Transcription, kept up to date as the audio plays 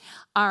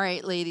All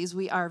right, ladies,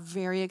 we are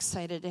very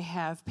excited to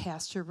have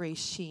Pastor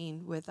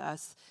Raycheen with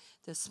us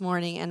this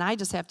morning. And I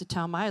just have to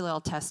tell my little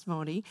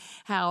testimony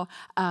how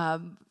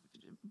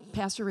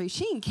Pastor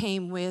Raycheen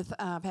came with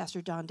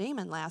Pastor Don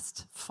Damon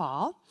last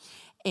fall,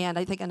 and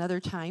I think another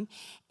time.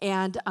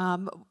 And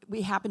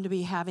we happened to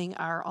be having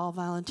our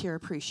all-volunteer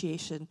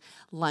appreciation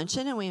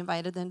luncheon, and we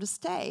invited them to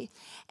stay.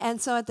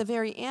 And so at the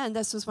very end,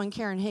 this was when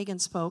Karen Hagan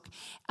spoke,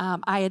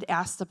 I had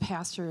asked the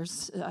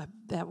pastors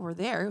that were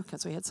there,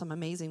 because we had some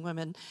amazing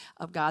women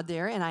of God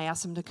there, and I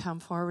asked them to come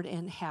forward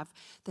and have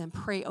them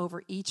pray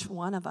over each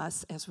one of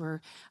us as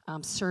we're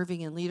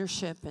serving in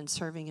leadership and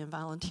serving in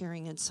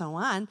volunteering and so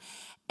on.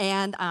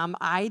 And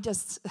I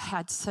just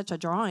had such a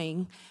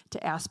drawing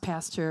to ask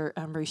Pastor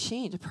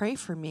Raycheen to pray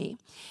for me.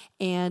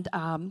 And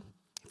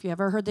if you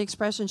ever heard the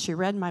expression, she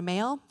read my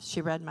mail,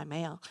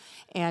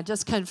 and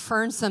just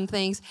confirmed some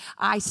things.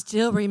 I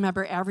still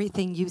remember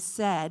everything you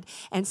said.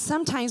 And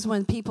sometimes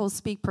when people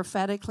speak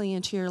prophetically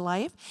into your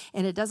life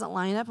and it doesn't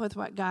line up with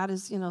what God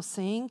is,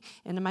 saying,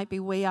 and it might be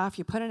way off,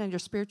 you put it on your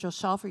spiritual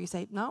shelf or you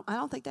say, no, I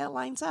don't think that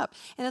lines up.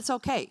 And it's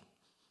okay.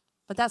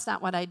 But that's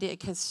not what I did,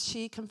 because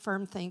she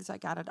confirmed things that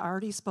God had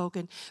already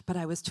spoken, but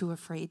I was too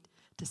afraid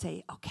to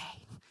say,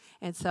 okay.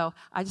 And so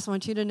I just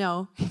want you to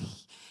know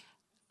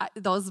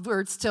those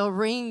words still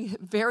ring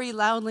very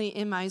loudly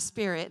in my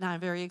spirit, and I'm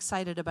very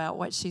excited about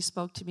what she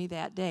spoke to me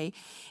that day,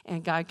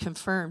 and God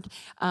confirmed.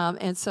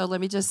 And so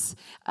let me just,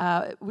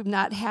 we've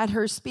not had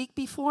her speak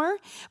before,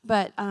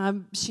 but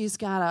she's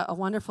got a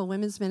wonderful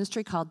women's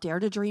ministry called Dare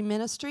to Dream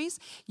Ministries.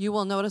 You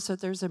will notice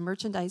that there's a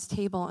merchandise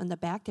table in the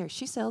back there.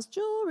 She sells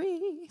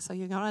jewelry, so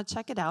you're going to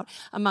check it out,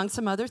 among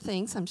some other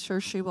things. I'm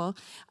sure she will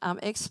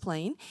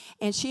explain.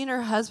 And she and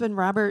her husband,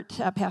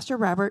 Pastor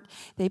Robert,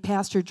 they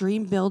pastor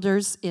Dream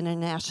Builders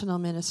International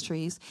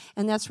Ministries,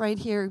 and that's right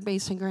here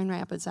based in Grand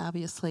Rapids,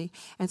 obviously.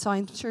 And so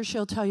I'm sure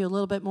she'll tell you a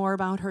little bit more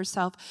about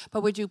herself,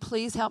 but would you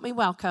please help me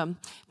welcome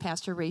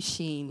Pastor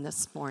Raycheen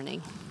this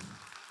morning.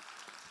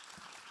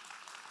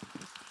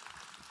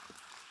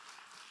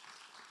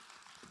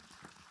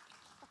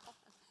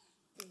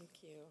 Thank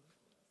you.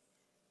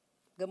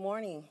 Good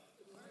morning.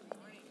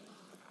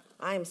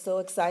 I am so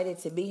excited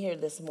to be here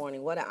this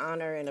morning. What an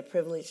honor and a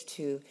privilege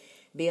to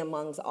be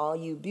amongst all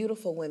you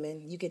beautiful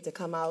women. You get to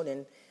come out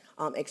and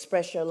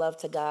express your love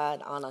to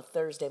God on a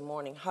Thursday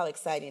morning. How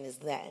exciting is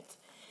that?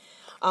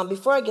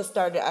 Before I get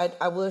started,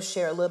 I will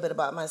share a little bit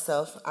about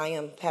myself. I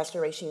am Pastor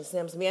Raycheen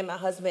Sims. Me and my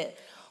husband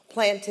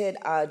planted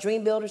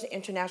Dream Builders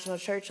International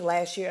Church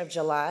last year of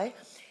July,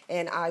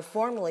 and I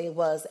formerly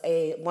was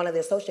one of the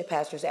associate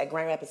pastors at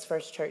Grand Rapids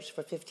First Church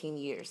for 15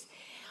 years.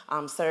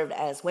 Served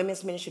as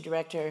women's ministry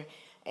director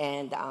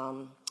and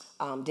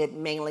did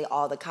mainly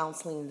all the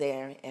counseling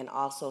there, and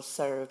also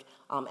served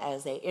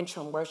as an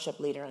interim worship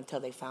leader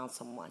until they found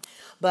someone.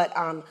 But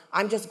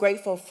I'm just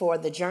grateful for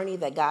the journey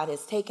that God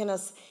has taken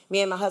us, me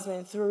and my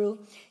husband, through.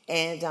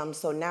 And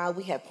so now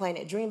we have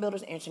planted Dream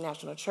Builders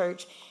International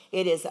Church.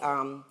 It is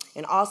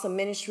an awesome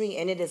ministry,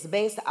 and it is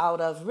based out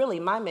of really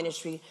my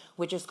ministry,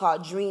 which is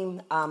called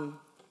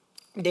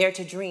Dare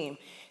to Dream.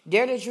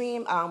 Dare to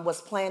Dream was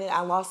planted.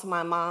 I lost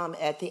my mom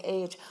at the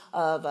age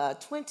of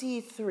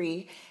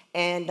 23,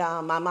 and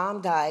my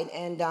mom died.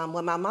 And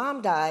when my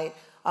mom died,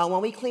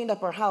 when we cleaned up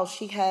her house,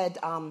 she had,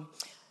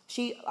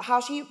 how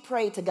she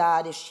prayed to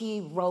God is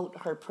she wrote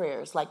her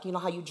prayers, like,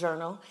 how you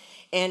journal.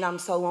 And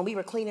so when we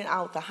were cleaning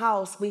out the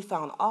house, we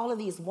found all of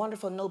these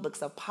wonderful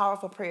notebooks of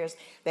powerful prayers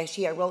that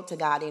she had wrote to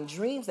God, and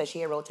dreams that she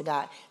had wrote to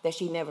God that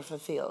she never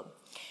fulfilled.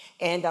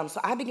 And so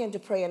I began to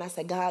pray, and I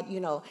said, God,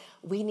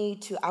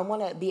 I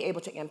want to be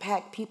able to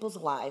impact people's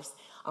lives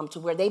to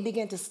where they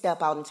begin to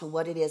step out into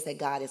what it is that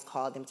God has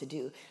called them to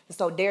do. And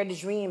so Dare to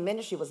Dream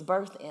Ministry was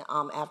birthed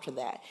after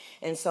that.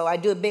 And so I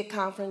do a big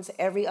conference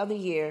every other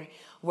year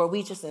where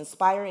we just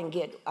inspire and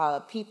get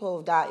people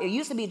of God. It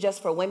used to be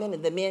just for women,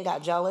 and the men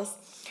got jealous.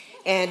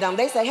 And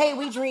they said, hey,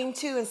 we dream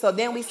too. And so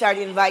then we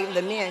started inviting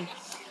the men.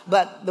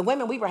 But the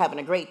women, we were having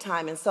a great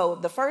time. And so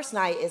the first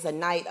night is a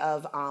night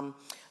of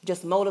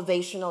just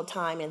motivational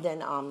time. And then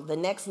the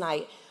next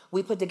night,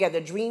 we put together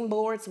dream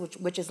boards,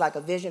 which is like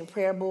a vision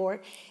prayer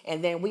board.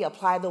 And then we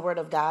apply the word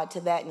of God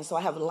to that. And so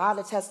I have a lot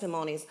of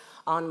testimonies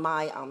on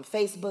my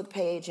Facebook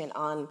page and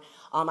on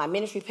my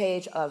ministry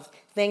page of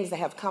things that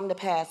have come to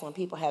pass when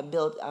people have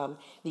built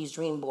these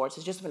dream boards.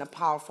 It's just been a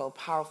powerful,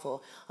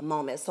 powerful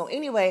moment. So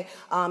anyway,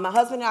 my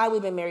husband and I,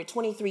 we've been married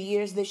 23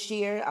 years this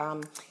year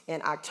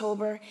in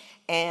October.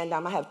 And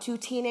I have 2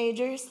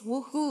 teenagers.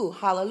 Woohoo,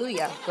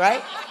 hallelujah,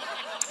 right?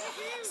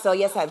 So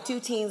yes, I have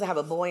 2 teens. I have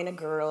a boy and a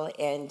girl,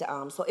 and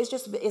so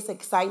it's an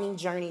exciting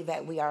journey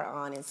that we are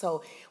on, and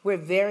so we're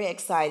very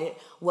excited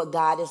what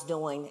God is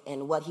doing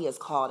and what He has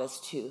called us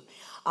to.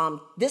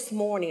 This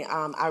morning,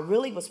 I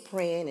really was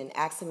praying and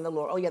asking the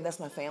Lord. Oh yeah, that's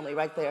my family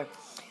right there.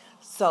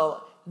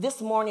 So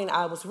this morning,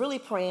 I was really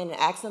praying and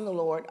asking the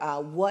Lord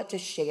what to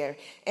share,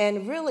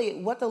 and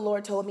really what the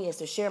Lord told me is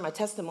to share my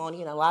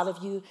testimony. And a lot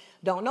of you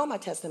don't know my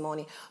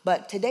testimony,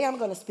 but today I'm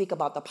going to speak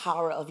about the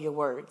power of your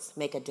words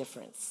make a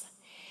difference.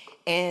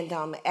 And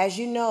as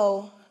you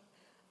know,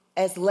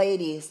 as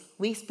ladies,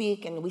 we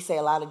speak and we say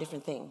a lot of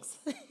different things.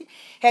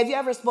 Have you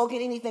ever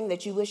spoken anything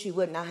that you wish you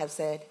would not have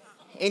said?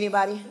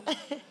 Anybody?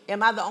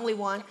 Am I the only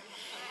one?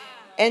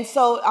 And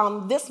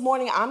so this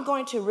morning, I'm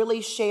going to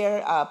really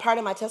share part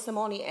of my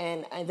testimony,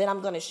 and then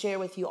I'm going to share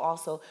with you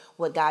also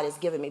what God has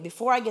given me.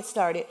 Before I get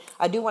started,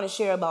 I do want to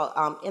share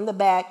about in the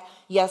back.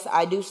 Yes,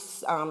 I do.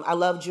 I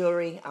love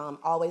jewelry,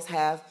 always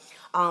have.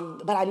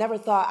 But I never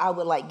thought I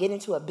would like get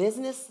into a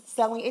business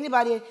selling.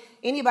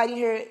 Anybody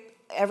here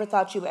ever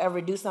thought you would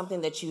ever do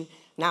something that you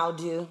now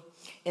do?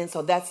 And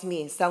so that's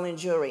me, selling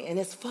jewelry. And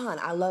it's fun.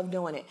 I love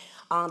doing it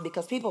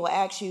because people will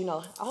ask you,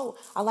 oh,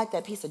 I like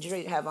that piece of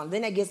jewelry you have on.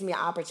 Then it gives me an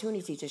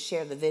opportunity to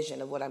share the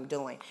vision of what I'm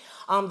doing.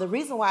 The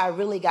reason why I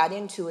really got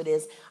into it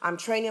is I'm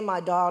training my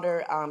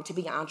daughter to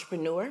be an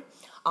entrepreneur.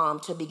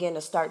 To begin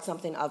to start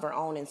something of her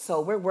own. And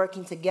so we're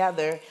working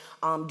together,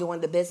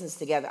 doing the business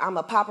together. I'm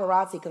a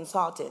paparazzi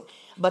consultant,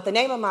 but the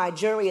name of my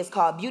jewelry is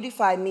called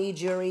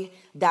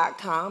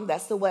beautifymejewelry.com.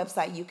 That's the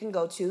website you can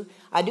go to.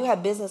 I do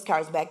have business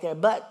cards back there,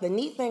 but the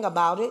neat thing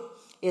about it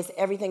is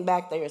everything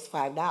back there is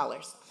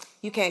 $5.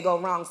 You can't go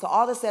wrong. So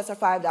all the sets are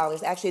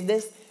 $5. Actually,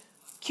 this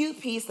cute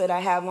piece that I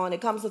have on,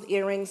 it comes with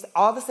earrings.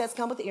 All the sets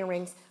come with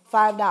earrings,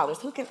 $5.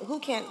 Who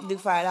can't do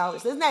 $5?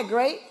 Isn't that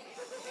great?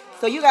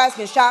 So you guys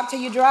can shop till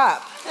you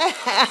drop.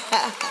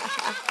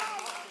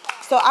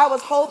 So I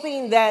was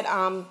hoping that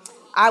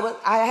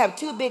I have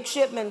 2 big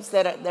shipments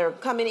that are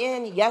coming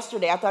in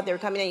yesterday. I thought they were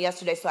coming in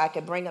yesterday so I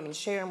could bring them and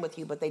share them with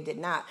you, but they did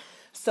not.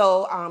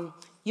 So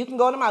you can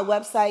go to my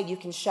website, you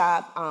can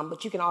shop,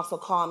 but you can also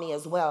call me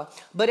as well.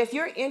 But if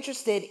you're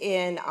interested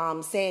in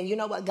saying, you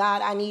know what,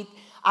 God,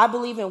 I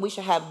believe we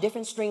should have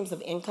different streams of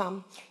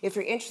income. If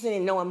you're interested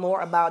in knowing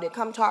more about it,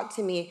 come talk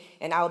to me,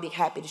 and I will be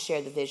happy to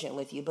share the vision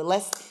with you. But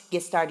let's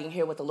get started and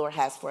hear what the Lord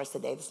has for us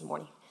today, this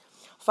morning.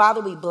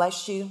 Father, we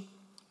bless you.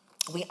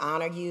 We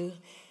honor you.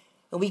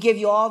 And we give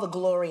you all the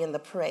glory and the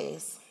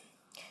praise.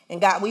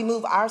 And God, we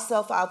move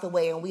ourselves out the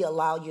way, and we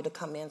allow you to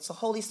come in. So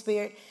Holy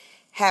Spirit,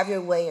 have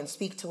your way and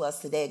speak to us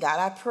today. God,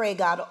 I pray,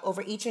 God,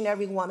 over each and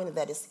every woman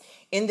that is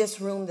in this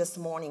room this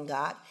morning,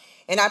 God.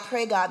 And I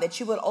pray, God, that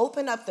you would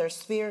open up their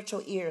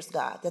spiritual ears,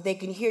 God, that they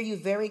can hear you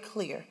very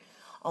clear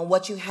on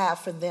what you have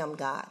for them,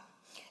 God,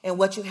 and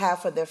what you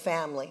have for their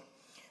family.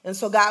 And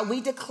so, God,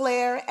 we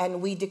declare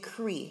and we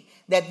decree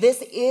that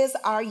this is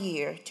our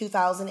year,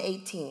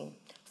 2018,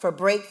 for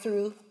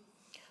breakthrough,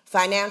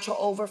 financial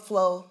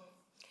overflow,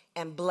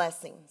 and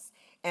blessings.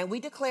 And we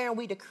declare and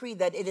we decree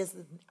that it is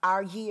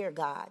our year,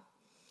 God,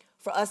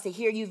 for us to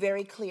hear you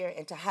very clear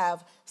and to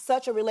have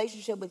such a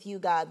relationship with you,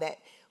 God, that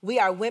we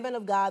are women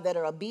of God that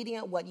are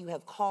obedient what you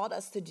have called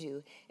us to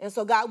do. And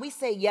so, God, we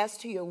say yes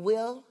to your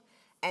will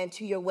and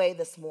to your way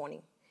this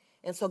morning.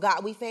 And so,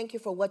 God, we thank you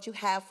for what you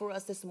have for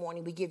us this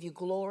morning. We give you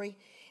glory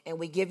and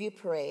we give you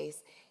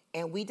praise.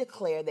 And we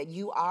declare that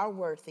you are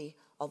worthy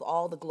of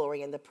all the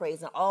glory and the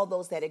praise. And all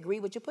those that agree,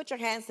 would you put your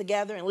hands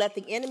together and let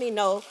the enemy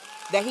know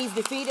that he's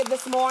defeated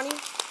this morning?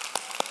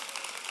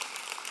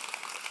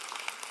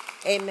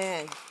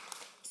 Amen.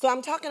 So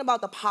I'm talking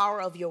about the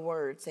power of your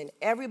words. And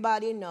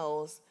everybody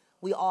knows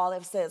we all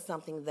have said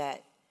something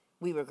that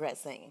we regret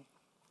saying.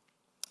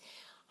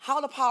 How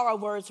the power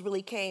of words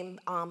really came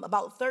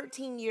about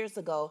 13 years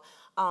ago.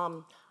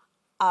 As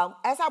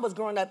I was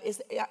growing up,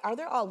 are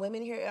there all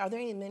women here? Are there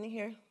any men in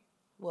here?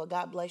 Well,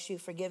 God bless you.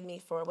 Forgive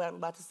me for what I'm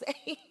about to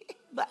say.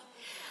 But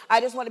I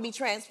just want to be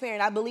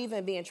transparent. I believe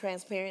in being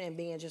transparent and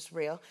being just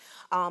real.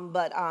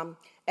 But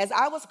as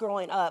I was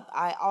growing up,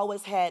 I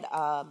always had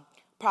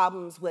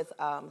problems with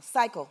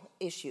cycle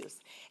issues.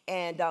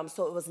 And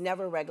so it was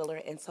never regular.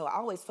 And so I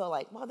always felt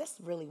like, well, that's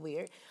really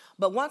weird.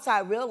 But once I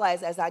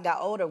realized as I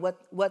got older what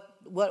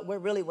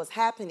really was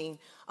happening,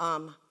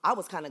 I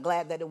was kind of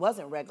glad that it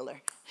wasn't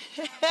regular.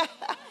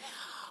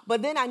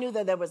 But then I knew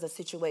that there was a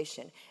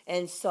situation.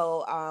 And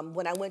so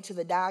when I went to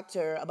the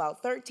doctor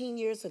about 13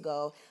 years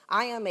ago,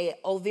 I am an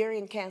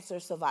ovarian cancer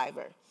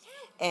survivor.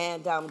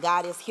 And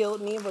God has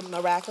healed me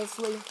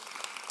miraculously.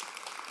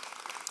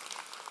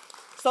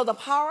 So the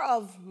power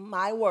of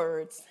my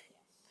words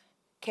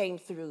came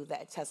through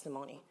that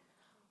testimony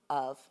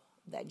of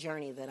that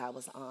journey that I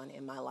was on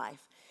in my life.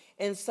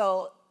 And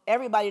so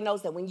everybody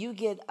knows that when you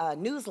get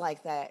news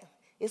like that,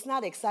 it's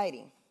not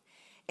exciting.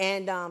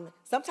 And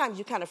sometimes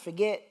you kind of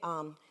forget.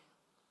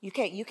 You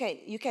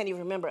can't even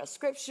remember a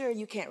scripture.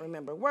 You can't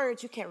remember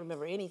words. You can't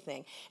remember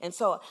anything. And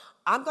so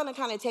I'm going to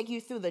kind of take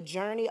you through the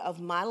journey of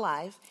my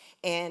life.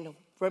 And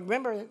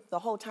remember, the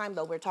whole time,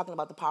 though, we're talking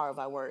about the power of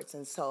our words.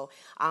 And so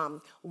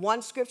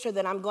one scripture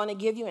that I'm going to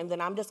give you, and then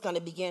I'm just going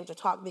to begin to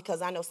talk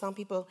because I know some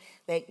people,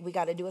 we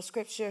got to do a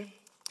scripture.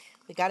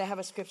 We got to have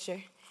a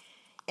scripture.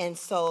 And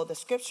so the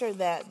scripture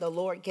that the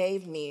Lord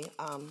gave me,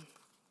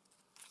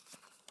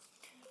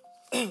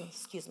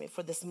 excuse me,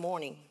 for this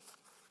morning.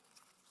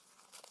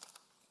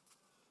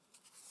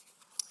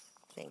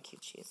 Thank you,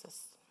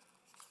 Jesus.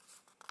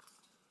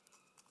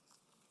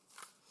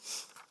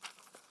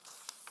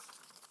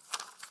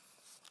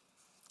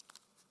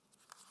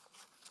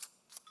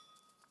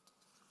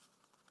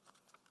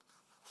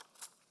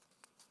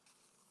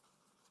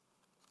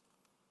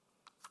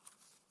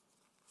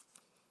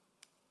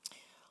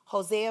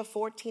 Hosea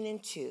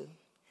 14:2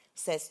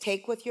 says,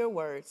 take with your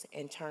words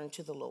and turn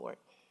to the Lord.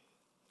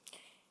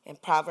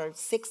 And Proverbs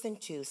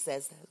 6:2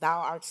 says, thou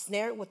art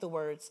snared with the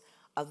words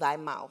of thy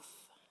mouth.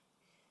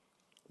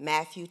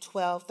 Matthew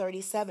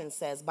 12:37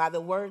 says, by the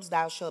words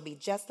thou shalt be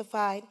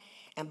justified,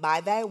 and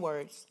by thy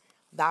words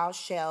thou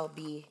shalt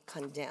be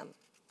condemned.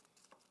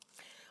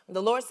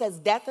 The Lord says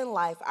death and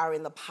life are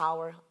in the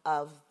power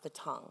of the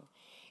tongue.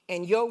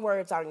 And your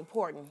words are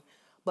important,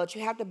 but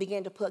you have to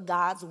begin to put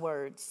God's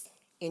words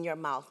in your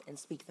mouth and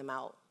speak them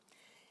out.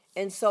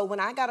 And so when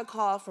I got a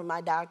call from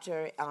my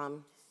doctor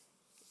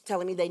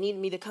telling me they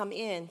needed me to come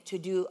in to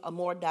do a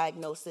more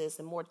diagnosis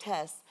and more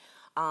tests,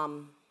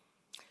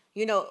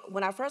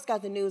 when I first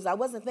got the news, I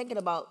wasn't thinking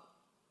about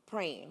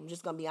praying. I'm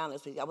just going to be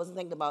honest with you. I wasn't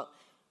thinking about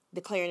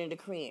declaring and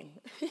decreeing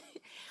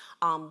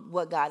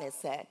what God has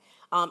said.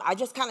 I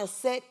just kind of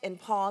sit and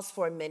pause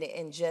for a minute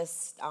and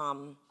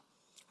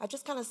I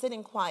just kind of sit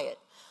in quiet.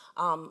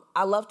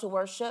 I love to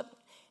worship,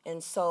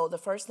 and so the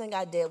first thing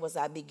I did was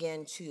I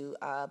began to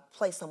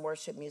play some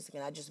worship music,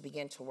 and I just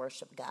began to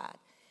worship God.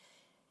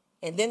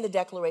 And then the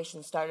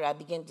declaration started. I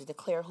began to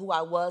declare who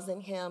I was in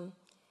him,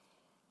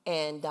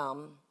 and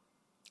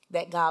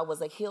that God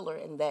was a healer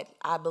and that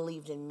I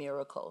believed in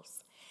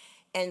miracles.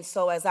 And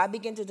so as I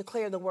began to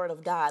declare the word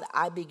of God,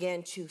 I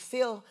began to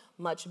feel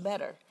much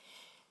better.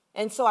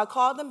 And so I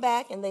called them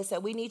back, and they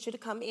said, we need you to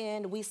come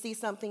in. We see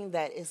something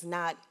that is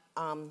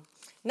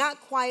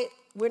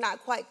we're not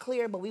quite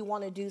clear, but we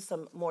want to do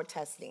some more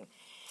testing.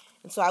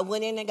 And so I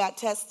went in and got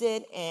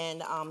tested,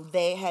 and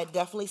they had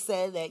definitely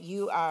said that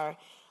you are,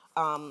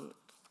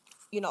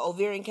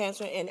 ovarian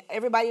cancer. And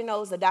everybody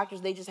knows the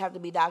doctors, they just have to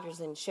be doctors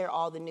and share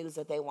all the news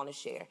that they want to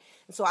share.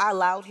 And so I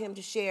allowed him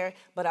to share,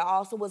 but I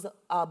also was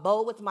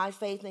bold with my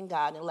faith in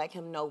God and let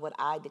him know what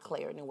I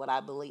declared and what I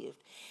believed.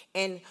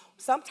 And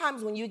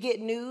sometimes when you get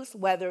news,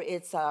 whether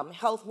it's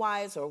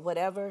health-wise or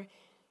whatever,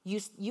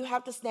 you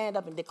have to stand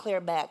up and declare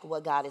back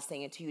what God is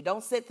saying to you.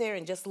 Don't sit there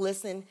and just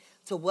listen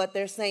to what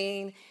they're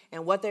saying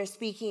and what they're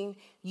speaking.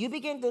 You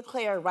begin to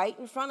declare right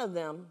in front of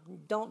them.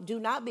 Do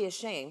not be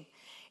ashamed,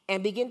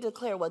 and begin to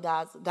declare what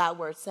God's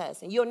word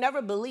says. And you'll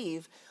never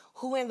believe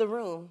who in the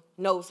room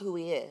knows who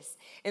he is.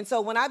 And so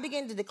when I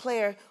began to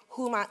declare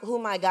who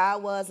my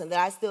God was and that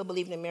I still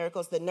believed in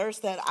miracles, the nurse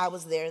that I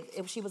was there,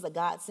 she was a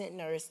God-sent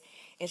nurse,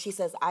 and she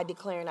says, I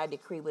declare and I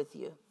decree with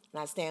you,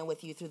 and I stand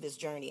with you through this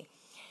journey.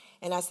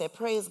 And I said,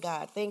 praise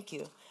God, thank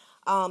you.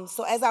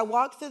 So as I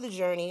walked through the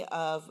journey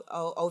of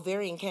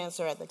ovarian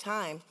cancer at the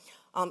time,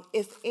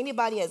 if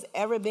anybody has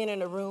ever been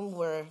in a room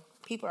where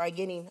people are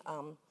getting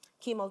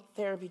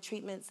chemotherapy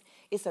treatments,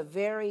 it's a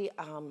very,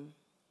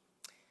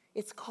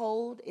 it's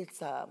cold,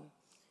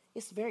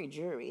 it's very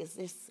dreary,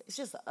 it's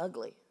just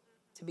ugly,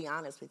 to be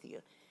honest with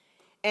you.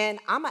 And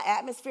I'm an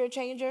atmosphere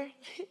changer.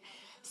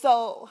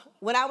 So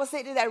when I was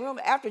sitting in that room,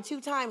 after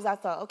 2 times, I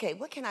thought, okay,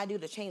 what can I do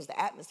to change the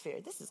atmosphere?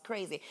 This is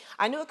crazy.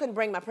 I knew I couldn't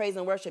bring my praise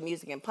and worship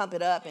music and pump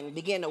it up and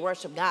begin to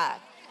worship God.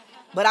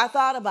 But I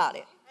thought about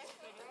it.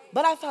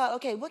 But I thought,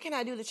 okay, what can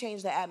I do to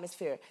change the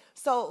atmosphere?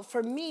 So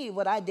for me,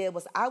 what I did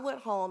was I went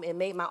home and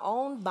made my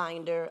own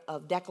binder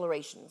of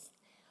declarations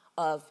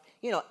of,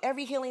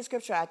 every healing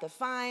scripture I could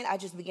find. I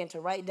just began to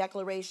write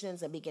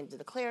declarations and begin to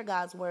declare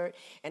God's word.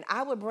 And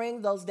I would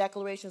bring those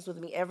declarations with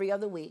me every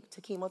other week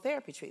to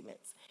chemotherapy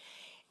treatments.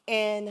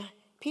 And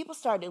people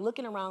started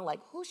looking around like,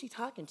 who's she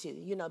talking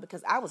to?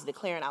 Because I was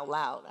declaring out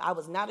loud. I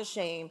was not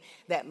ashamed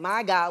that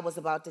my God was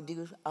about to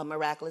do a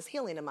miraculous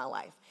healing in my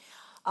life.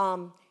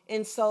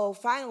 And so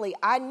finally,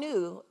 I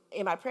knew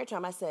in my prayer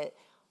time, I said,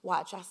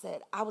 watch, I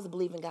said, I was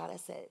believing God. I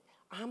said,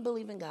 I'm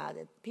believing God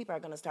that people are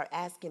going to start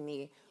asking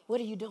me,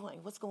 what are you doing?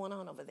 What's going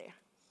on over there?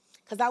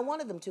 Because I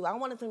wanted them to. I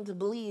wanted them to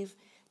believe,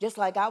 just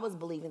like I was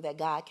believing, that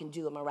God can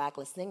do a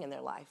miraculous thing in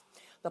their life.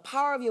 The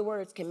power of your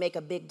words can make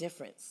a big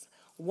difference.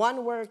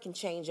 One word can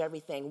change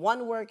everything.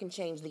 One word can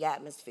change the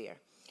atmosphere.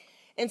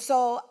 And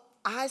so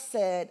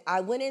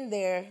I went in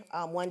there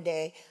one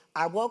day.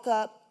 I woke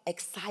up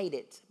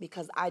excited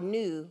because I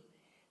knew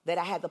that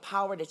I had the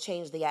power to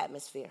change the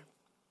atmosphere.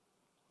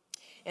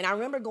 And I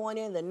remember going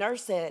in, the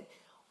nurse said,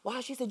 wow,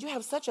 she said, you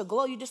have such a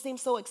glow. You just seem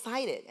so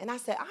excited. And I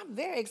said, I'm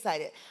very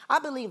excited. I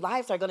believe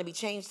lives are going to be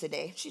changed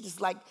today. She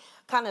just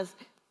kind of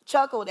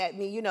chuckled at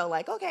me,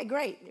 like, okay,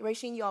 great.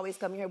 Raycheen, you always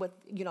come here with,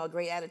 a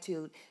great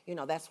attitude.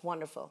 That's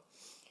wonderful.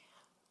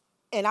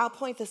 And I'll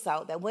point this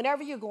out, that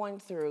whenever you're going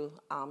through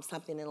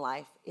something in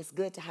life, it's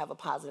good to have a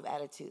positive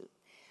attitude.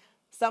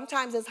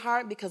 Sometimes it's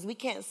hard because we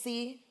can't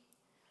see.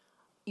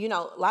 A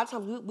lot of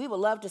times we would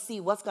love to see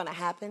what's going to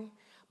happen,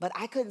 but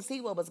I couldn't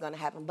see what was going to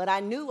happen. But I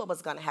knew what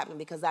was going to happen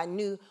because I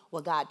knew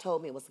what God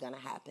told me was going to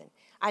happen.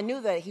 I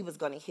knew that he was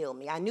going to heal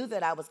me. I knew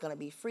that I was going to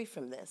be free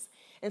from this.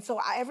 And so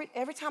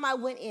every time I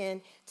went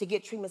in to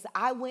get treatments,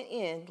 I went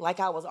in like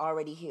I was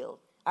already healed.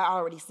 I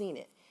already seen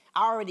it.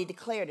 I already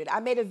declared it. I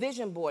made a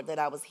vision board that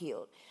I was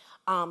healed.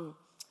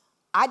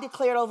 I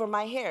declared over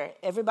my hair.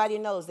 Everybody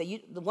knows that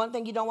the one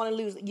thing you don't want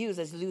to use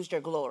is lose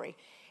your glory.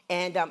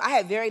 And I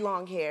had very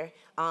long hair,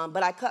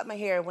 but I cut my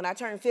hair. When I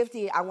turned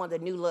 50, I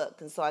wanted a new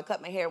look. And so I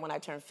cut my hair when I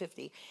turned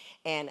 50,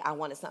 and I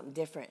wanted something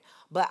different.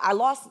 But I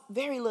lost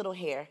very little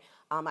hair.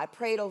 I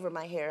prayed over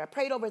my hair. I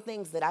prayed over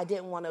things that I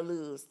didn't want to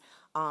lose.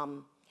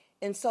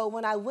 And so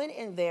when I went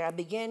in there, I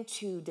began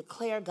to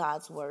declare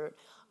God's word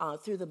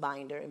through the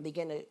binder and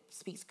began to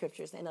speak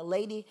scriptures. And a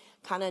lady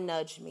kind of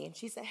nudged me, and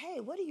she said,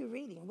 "Hey, what are you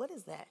reading? What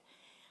is that?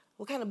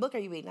 What kind of book are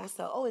you reading?" I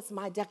said, "Oh, it's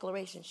my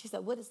declaration." She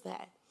said, "What is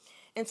that?"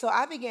 And so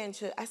I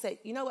said,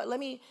 you know what, let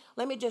me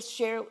just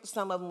share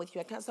some of them with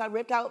you. So I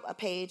ripped out a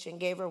page and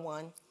gave her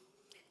one,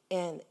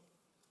 and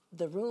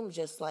the room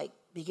just like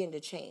began to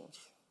change.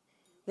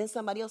 Then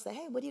somebody else said,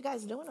 "Hey, what are you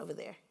guys doing over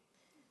there?"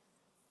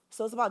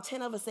 So it's about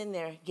 10 of us in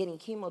there getting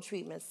chemo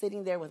treatment,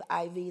 sitting there with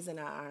IVs in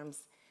our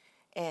arms,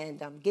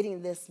 and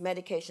getting this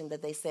medication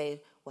that they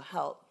say will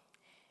help.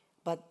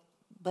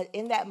 But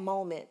in that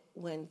moment,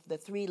 when the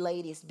three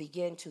ladies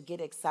began to get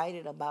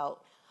excited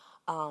about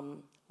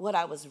what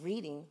I was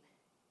reading,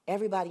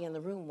 everybody in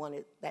the room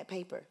wanted that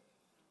paper.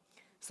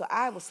 So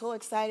I was so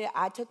excited,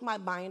 I took my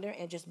binder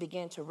and just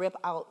began to rip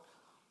out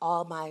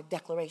all my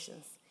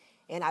declarations.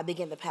 And I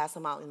began to pass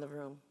them out in the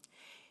room.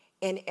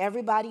 And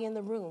everybody in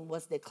the room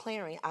was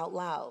declaring out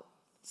loud.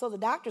 So the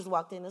doctors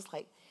walked in, it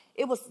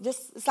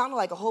sounded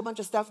like a whole bunch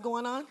of stuff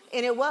going on,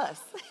 and it was.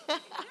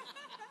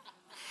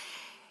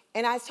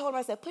 And I told her,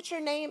 I said, "Put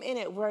your name in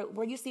it.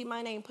 Where you see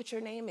my name, put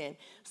your name in."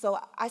 So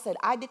I said,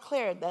 "I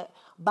declare that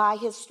by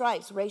his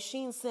stripes,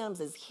 Raycheen Sims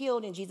is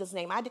healed in Jesus'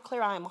 name. I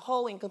declare I am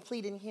whole and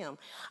complete in him.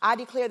 I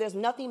declare there's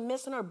nothing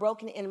missing or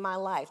broken in my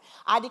life.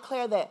 I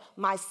declare that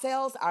my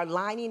cells are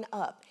lining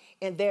up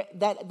and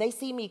that they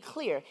see me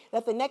clear,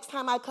 that the next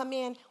time I come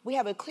in, we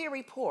have a clear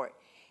report."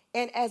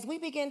 And as we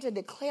begin to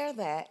declare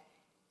that,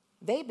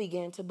 they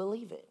begin to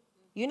believe it.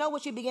 You know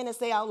what you begin to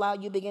say out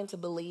loud, you begin to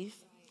believe?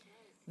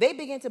 They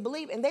began to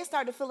believe, and they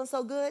started feeling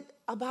so good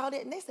about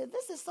it, and they said,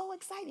 "This is so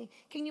exciting.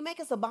 Can you make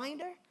us a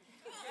binder?"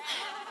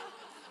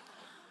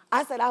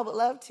 I said, "I would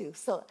love to."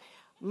 So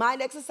my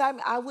next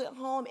assignment, I went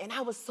home, and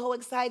I was so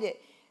excited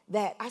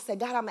that I said,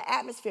 "God, I'm an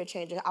atmosphere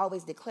changer." I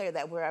always declare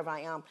that wherever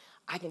I am,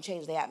 I can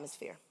change the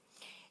atmosphere.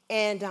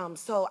 And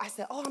so I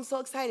said, "Oh, I'm so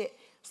excited."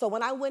 So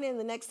when I went in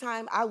the next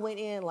time, I went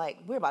in like,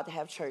 we're about to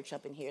have church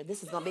up in here.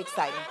 This is going to be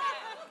exciting.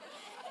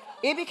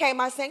 It became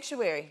my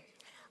sanctuary.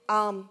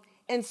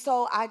 And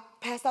so I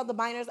passed out the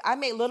binders. I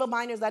made little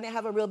binders. I didn't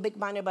have a real big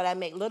binder, but I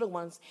made little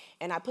ones.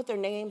 And I put their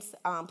names,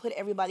 put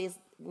everybody's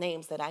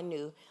names that I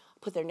knew,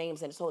 put their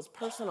names in. So it's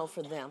personal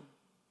for them.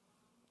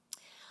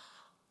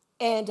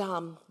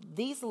 And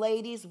these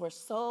ladies were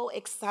so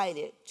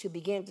excited to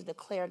begin to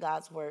declare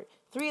God's word.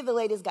 3 of the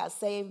ladies got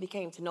saved,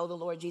 became to know the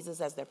Lord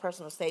Jesus as their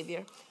personal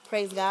Savior.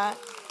 Praise God.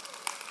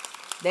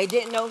 They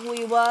didn't know who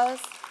he was,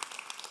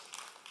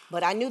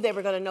 but I knew they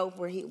were going to know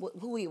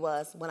who he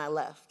was when I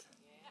left.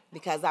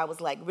 Because I was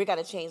like, we got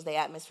to change the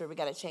atmosphere. We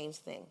got to change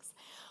things.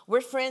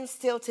 We're friends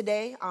still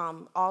today.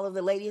 All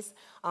the ladies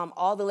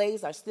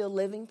are still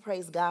living.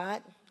 Praise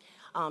God.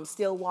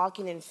 Still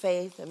walking in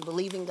faith and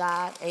believing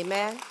God.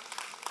 Amen.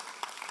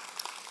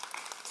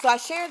 So I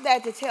shared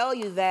that to tell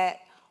you that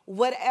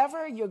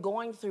whatever you're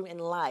going through in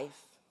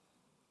life,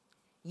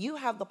 you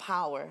have the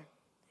power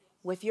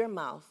with your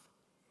mouth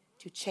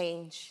to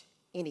change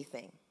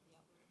anything.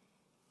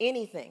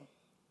 Anything.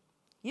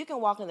 You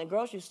can walk in the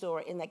grocery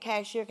store and the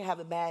cashier can have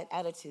a bad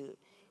attitude.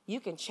 You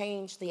can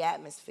change the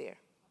atmosphere.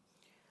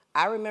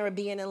 I remember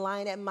being in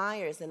line at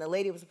Myers and the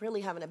lady was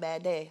really having a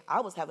bad day.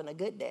 I was having a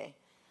good day.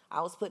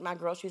 I was putting my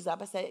groceries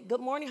up. I said, "Good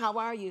morning, how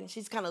are you?" And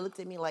she kind of looked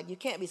at me like, "You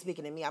can't be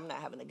speaking to me. I'm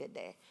not having a good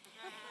day."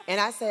 And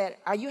I said,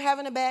 "Are you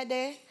having a bad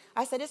day?"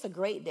 I said, "It's a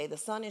great day. The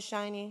sun is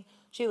shining."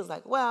 She was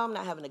like, "Well, I'm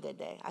not having a good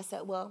day." I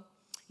said, "Well,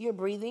 you're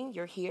breathing.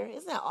 You're here.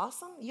 Isn't that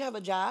awesome? You have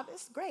a job.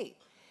 It's great."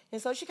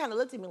 And so she kind of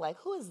looked at me like,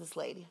 "Who is this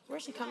lady?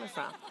 Where's she coming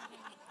from?"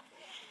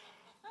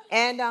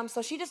 And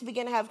so she just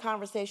began to have a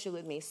conversation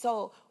with me.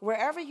 So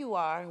wherever you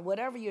are,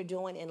 whatever you're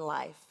doing in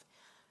life,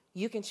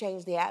 you can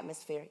change the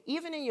atmosphere.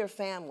 Even in your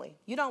family.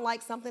 You don't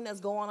like something that's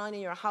going on in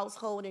your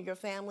household, in your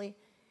family,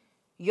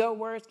 your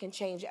words can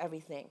change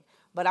everything.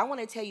 But I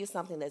want to tell you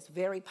something that's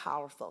very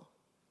powerful.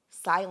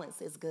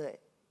 Silence is good.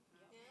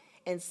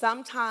 And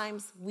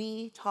sometimes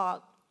we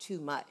talk too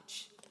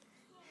much.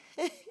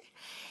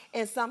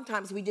 And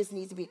sometimes we just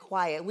need to be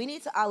quiet. We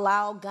need to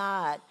allow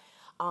God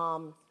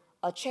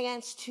a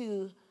chance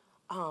to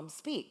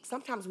speak.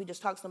 Sometimes we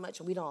just talk so much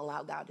and we don't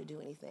allow God to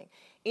do anything.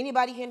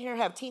 Anybody in here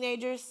have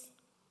teenagers?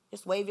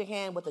 Just wave your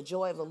hand with the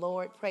joy of the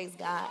Lord. Praise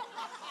God.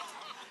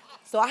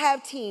 So I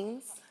have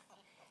teens.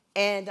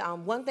 And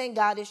one thing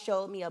God has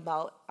showed me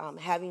about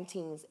having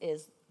teens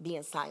is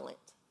being silent.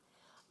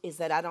 Is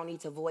that I don't need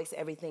to voice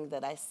everything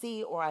that I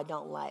see or I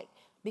don't like.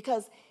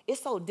 Because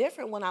it's so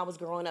different when I was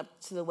growing up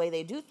to the way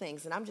they do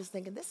things. And I'm just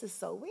thinking, this is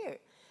so weird.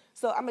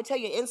 So I'm going to tell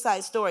you an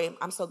inside story.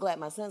 I'm so glad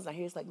my son's not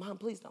here. He's like, "Mom,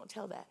 please don't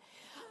tell that."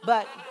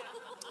 But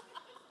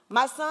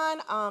my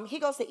son, he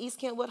goes to East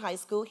Kentwood High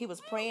School. He was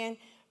praying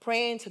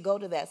to go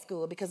to that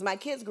school because my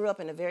kids grew up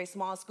in a very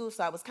small school.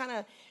 So I was kind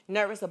of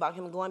nervous about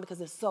him going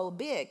because it's so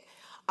big.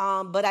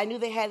 But I knew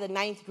they had the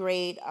ninth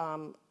grade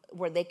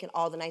where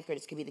all the ninth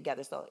graders could be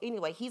together. So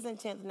anyway, he's in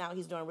 10th now.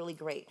 He's doing really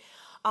great.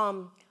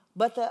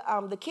 But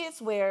the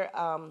kids wear,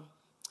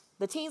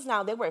 the teens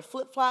now, they wear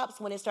flip-flops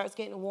when it starts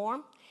getting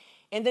warm.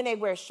 And then they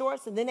wear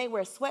shorts, and then they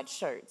wear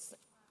sweatshirts.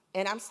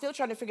 And I'm still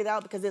trying to figure that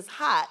out because it's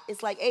hot.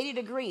 It's like 80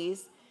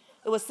 degrees.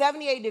 It was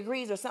 78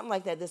 degrees or something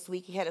like that this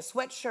week. He had a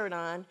sweatshirt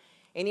on,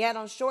 and he had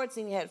on shorts,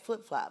 and he had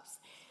flip-flops.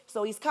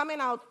 So he's coming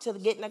out to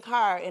get in the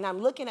car, and I'm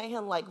looking at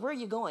him like, where are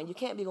you going? You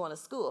can't be going to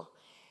school.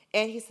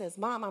 And he says,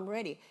 Mom, I'm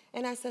ready.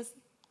 And I says,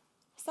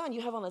 son,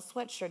 you have on a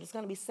sweatshirt. It's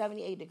going to be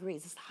 78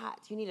 degrees. It's hot.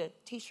 You need a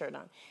T-shirt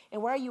on.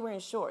 And why are you wearing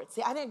shorts?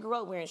 See, I didn't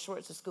grow up wearing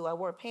shorts to school. I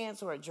wore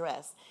pants or a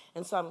dress.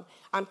 And so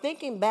I'm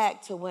thinking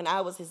back to when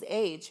I was his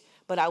age,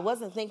 but I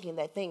wasn't thinking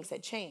that things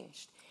had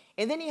changed.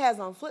 And then he has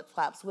on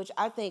flip-flops, which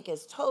I think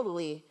is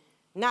totally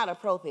not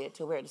appropriate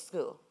to wear to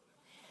school.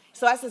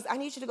 So I says, I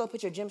need you to go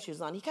put your gym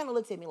shoes on. He kind of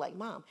looks at me like,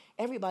 Mom,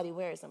 everybody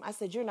wears them. I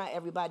said, you're not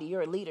everybody.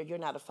 You're a leader. You're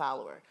not a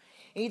follower.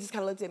 And he just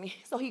kind of looked at me.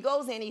 So he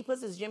goes in, he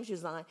puts his gym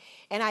shoes on,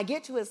 and I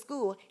get to his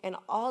school, and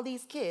all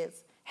these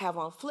kids have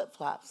on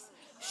flip-flops,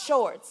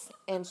 shorts,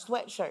 and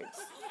sweatshirts.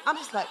 I'm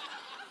just like,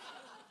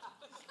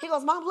 he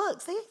goes, Mom,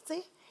 look, see?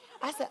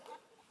 I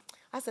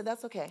said,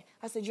 that's okay.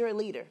 I said, you're a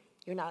leader.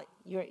 You're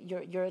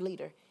a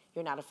leader.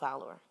 You're not a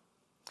follower.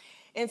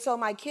 And so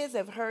my kids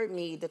have heard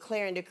me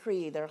declare and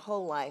decree their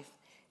whole life.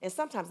 And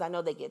sometimes I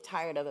know they get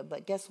tired of it,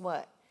 but guess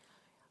what?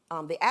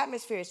 The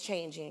atmosphere is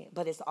changing,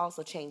 but it's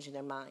also changing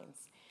their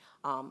minds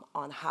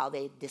on how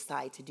they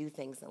decide to do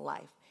things in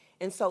life.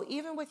 And so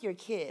even with your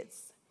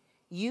kids,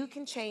 you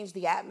can change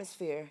the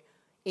atmosphere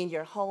in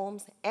your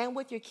homes and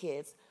with your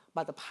kids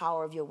by the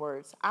power of your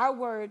words. Our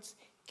words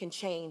can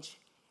change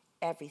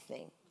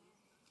everything.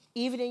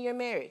 Even in your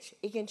marriage,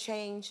 it can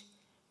change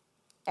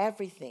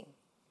everything.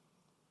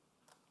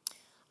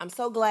 I'm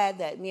so glad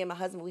that me and my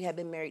husband, we have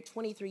been married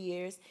 23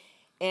 years.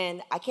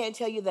 And I can't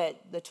tell you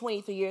that the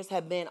 23 years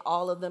have been,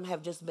 all of them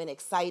have just been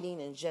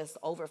exciting and just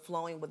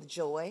overflowing with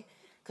joy,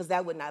 because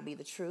that would not be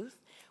the truth.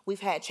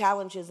 We've had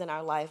challenges in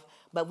our life,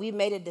 but we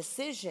made a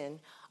decision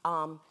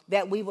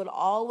that we would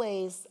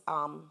always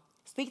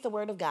speak the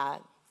word of God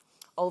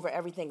over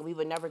everything. We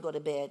would never go to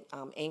bed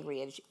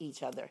angry at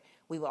each other.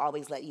 We would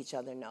always let each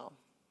other know.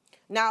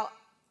 Now,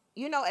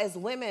 you know, as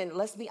women,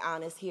 let's be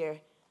honest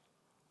here.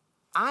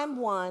 I'm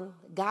one,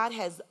 God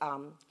has,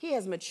 he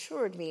has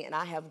matured me and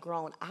I have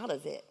grown out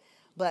of it.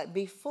 But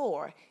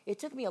before, it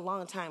took me a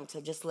long time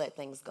to just let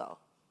things go.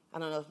 I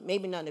don't know,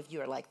 maybe none of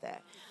you are like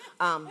that.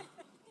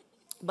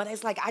 But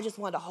it's like I just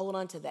wanted to hold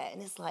on to that.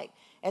 And it's like,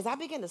 as I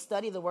begin to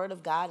study the Word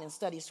of God and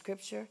study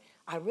Scripture,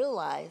 I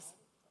realize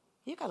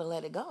you got to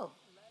let it go.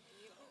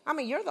 I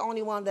mean, you're the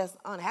only one that's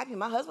unhappy.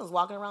 My husband's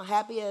walking around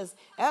happy as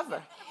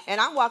ever. And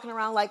I'm walking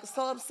around like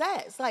so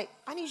upset. It's like,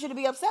 I need you to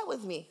be upset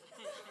with me.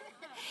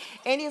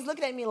 And he's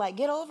looking at me like,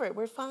 get over it.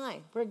 We're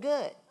fine. We're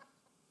good.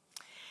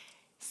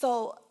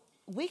 So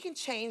we can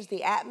change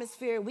the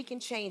atmosphere. We can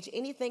change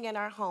anything in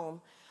our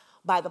home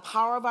by the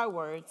power of our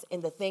words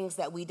and the things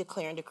that we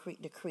declare and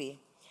decree.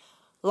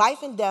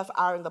 Life and death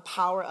are in the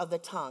power of the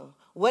tongue.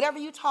 Whatever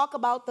you talk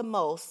about the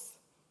most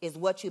is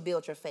what you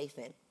build your faith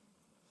in.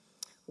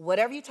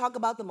 Whatever you talk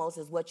about the most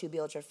is what you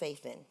build your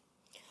faith in.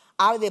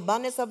 Out of the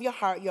abundance of your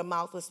heart, your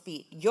mouth will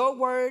speak. Your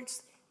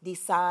words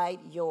decide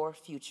your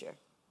future.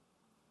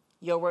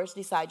 Your words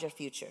decide your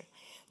future.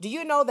 Do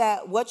you know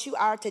that what you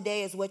are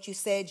today is what you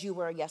said you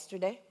were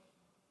yesterday?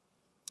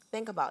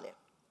 Think about it.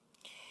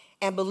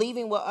 And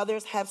believing what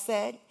others have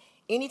said,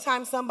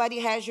 anytime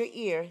somebody has your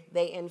ear,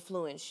 they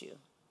influence you.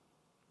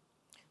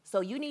 So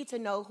you need to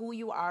know who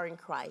you are in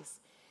Christ.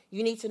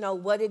 You need to know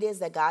what it is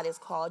that God has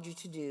called you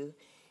to do.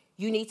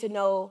 You need to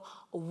know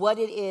what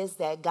it is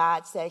that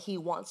God said he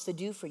wants to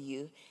do for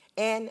you.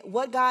 And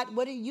what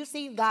do you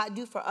see God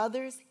do for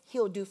others,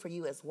 he'll do for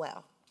you as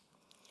well.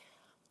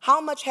 How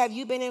much have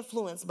you been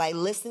influenced by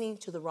listening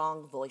to the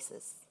wrong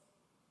voices?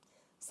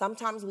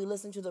 Sometimes we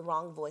listen to the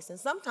wrong voice, and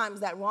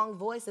sometimes that wrong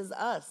voice is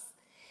us.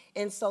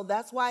 And so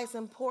that's why it's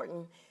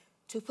important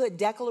to put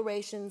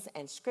declarations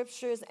and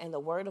scriptures and the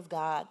word of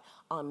God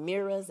on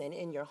mirrors and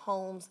in your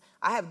homes.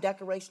 I have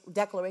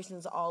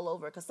declarations all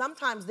over, because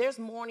sometimes there's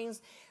mornings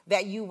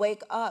that you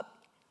wake up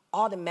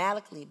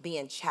automatically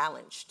being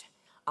challenged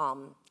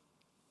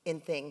in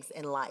things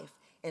in life.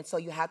 And so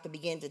you have to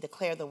begin to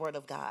declare the word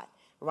of God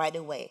right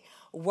away.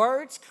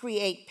 Words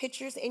create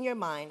pictures in your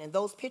mind, and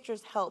those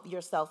pictures help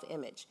your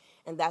self-image.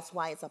 And that's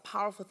why it's a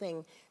powerful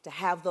thing to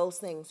have those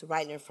things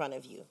right in front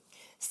of you.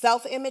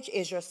 Self-image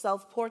is your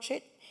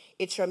self-portrait.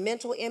 It's your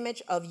mental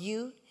image of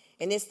you,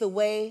 and it's the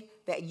way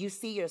that you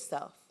see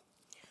yourself.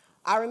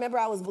 I remember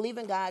I was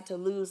believing God to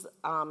lose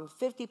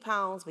 50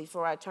 pounds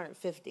before I turned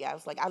 50. I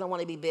was like, I don't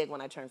want to be big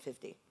when I turn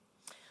 50.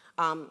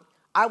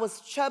 I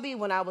was chubby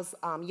when I was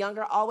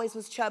younger, always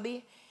was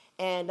chubby.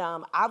 And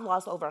I've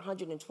lost over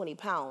 120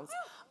 pounds.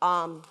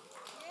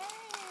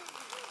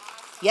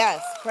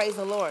 Yes, praise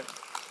the Lord.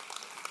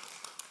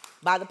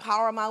 By the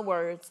power of my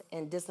words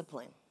and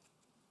discipline.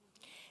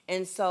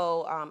 And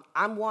so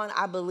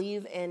I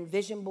believe in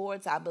vision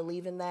boards. I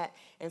believe in that.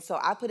 And so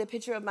I put a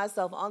picture of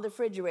myself on the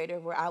refrigerator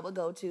where I would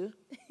go to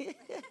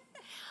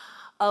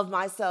of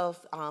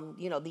myself,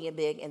 being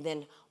big, and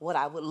then what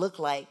I would look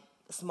like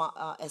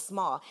as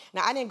small.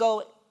 Now, I didn't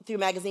go through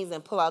magazines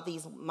and pull out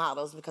these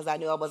models because I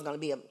knew I wasn't going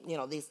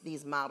to be,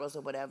 these models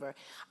or whatever.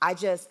 I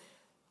just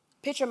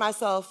picture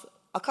myself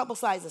a couple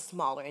sizes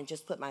smaller and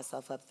just put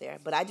myself up there.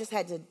 But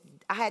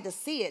I had to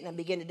see it and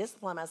begin to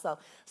discipline myself.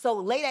 So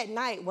late at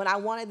night, when I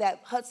wanted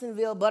that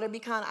Hudsonville butter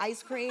pecan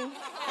ice cream,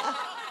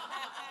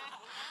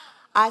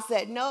 I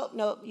said, nope,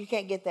 you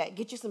can't get that.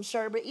 Get you some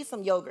sherbet, eat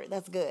some yogurt,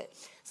 that's good.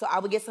 So I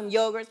would get some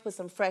yogurts, put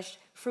some fresh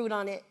fruit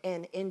on it,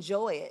 and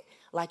enjoy it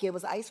like it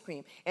was ice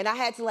cream. And I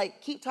had to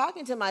keep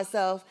talking to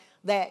myself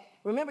that,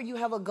 remember, you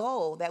have a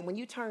goal that when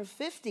you turn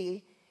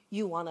 50,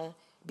 you want to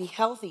be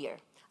healthier.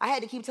 I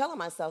had to keep telling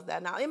myself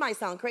that. Now, it might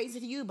sound crazy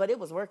to you, but it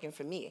was working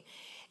for me.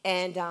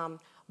 And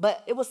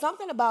but it was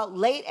something about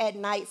late at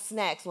night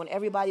snacks when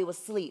everybody was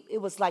asleep.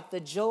 It was like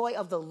the joy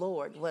of the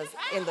Lord was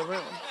in the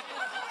room.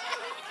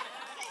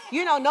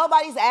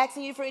 Nobody's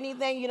asking you for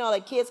anything.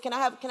 Like kids, can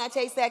I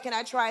taste that? Can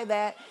I try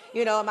that?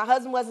 My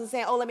husband wasn't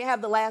saying, oh, let me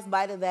have the last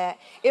bite of that.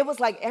 It was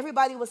like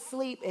everybody was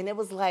asleep, and it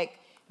was like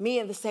me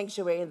in the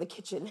sanctuary in the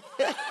kitchen.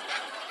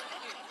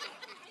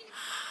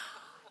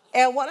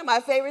 And one of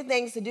my favorite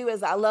things to do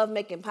is I love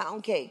making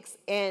pound cakes.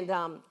 And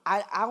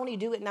I only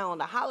do it now on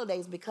the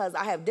holidays because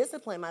I have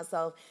disciplined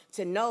myself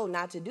to know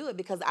not to do it,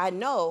 because I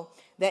know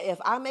that if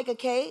I make a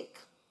cake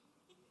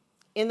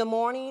in the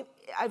morning,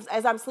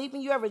 as I'm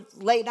sleeping, you ever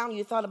lay down and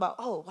you thought about,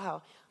 oh,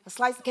 wow, a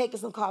slice of cake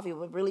and some coffee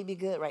would really be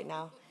good right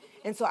now.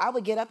 And so I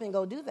would get up and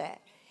go do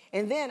that.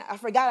 And then I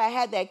forgot I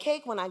had that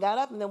cake when I got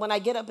up. And then when I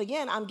get up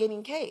again, I'm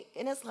getting cake.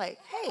 And it's like,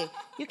 hey,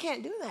 you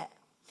can't do that.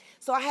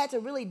 So I had to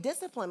really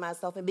discipline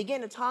myself and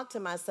begin to talk to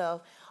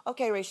myself.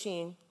 Okay,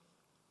 Raycheen,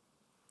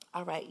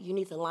 all right, you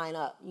need to line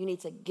up. You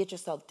need to get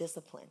yourself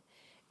disciplined.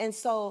 And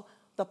so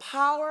the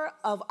power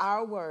of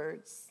our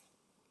words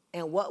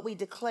and what we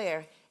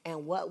declare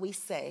and what we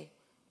say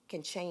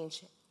can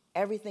change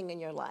everything in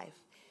your life.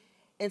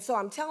 And so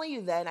I'm telling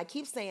you that, and I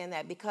keep saying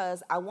that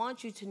because I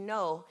want you to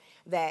know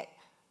that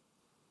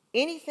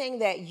anything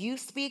that you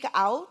speak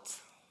out,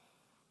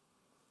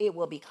 it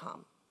will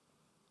become.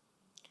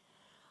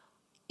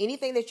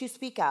 Anything that you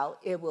speak out,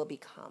 it will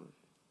become.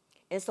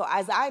 And so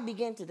as I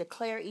begin to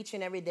declare each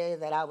and every day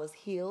that I was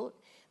healed,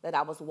 that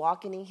I was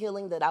walking in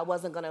healing, that I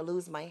wasn't going to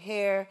lose my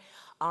hair,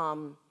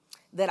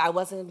 that I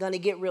wasn't going to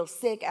get real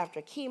sick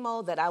after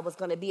chemo, that I was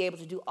going to be able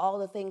to do all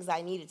the things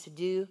I needed to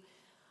do,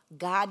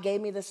 God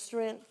gave me the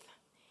strength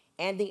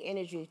and the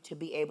energy to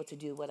be able to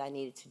do what I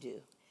needed to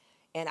do.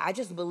 And I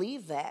just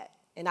believe that.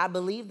 And I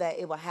believe that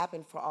it will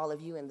happen for all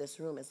of you in this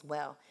room as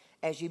well,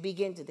 as you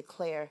begin to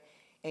declare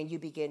and you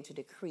begin to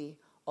decree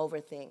over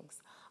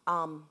things.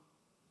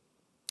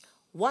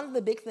 One of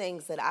the big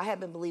things that I have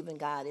been believing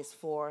God is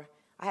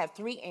I have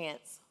 3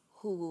 aunts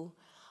who,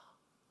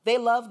 they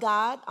love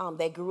God.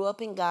 They grew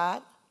up in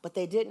God, but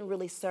they didn't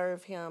really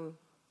serve him,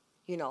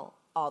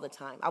 all the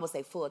time. I would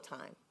say full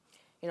time.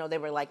 They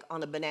were like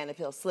on a banana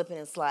peel, slipping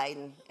and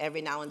sliding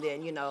every now and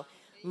then,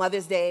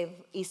 Mother's Day,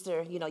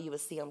 Easter, you would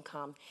see them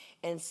come.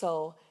 And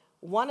so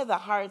one of the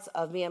hearts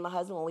of me and my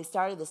husband when we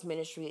started this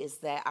ministry is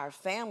that our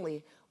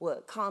family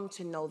would come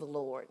to know the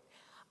Lord.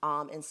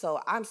 And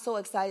so I'm so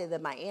excited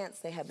that my aunts,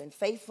 they have been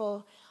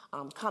faithful,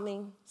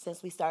 coming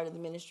since we started the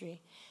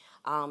ministry.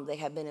 They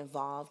have been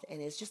involved,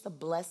 and it's just a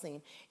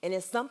blessing. And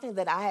it's something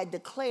that I had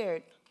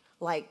declared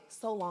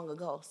so long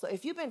ago. So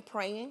if you've been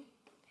praying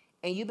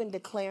and you've been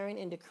declaring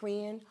and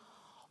decreeing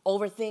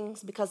over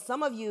things, because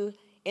some of you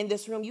in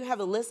this room, you have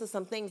a list of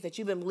some things that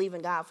you've been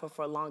believing God for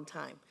a long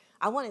time.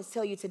 I want to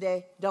tell you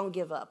today, don't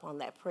give up on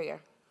that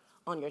prayer,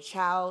 on your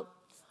child,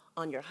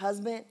 on your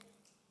husband,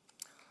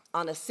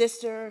 on a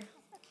sister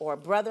or a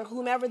brother,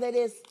 whomever that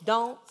is.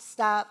 Don't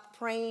stop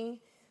praying.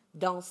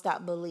 Don't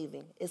stop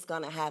believing. It's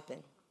going to happen.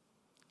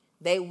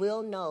 They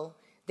will know.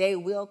 They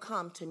will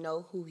come to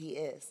know who he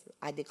is.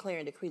 I declare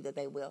and decree that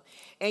they will.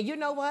 And you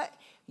know what?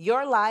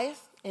 Your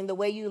life and the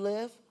way you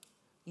live,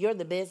 you're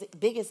the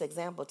biggest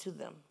example to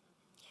them.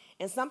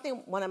 And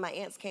one of my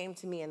aunts came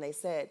to me and they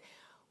said,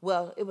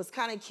 well, it was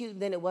kind of cute,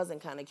 then it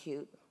wasn't kind of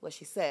cute, what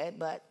she said,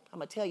 but I'm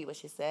going to tell you what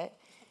she said.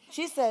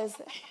 She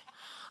says,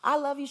 I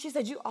love you. She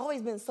said, you've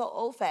always been so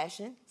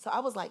old-fashioned. So I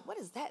was like, what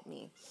does that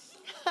mean?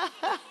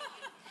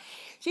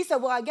 She said,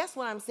 well, I guess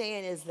what I'm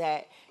saying is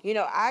that,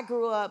 I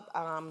grew up,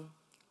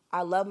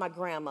 I love my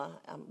grandma.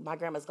 My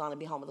grandma's gone to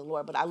be home with the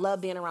Lord, but I love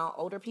being around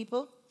older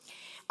people.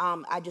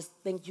 I just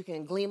think you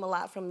can glean a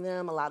lot from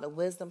them, a lot of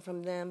wisdom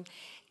from them.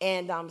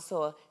 And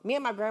so me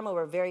and my grandma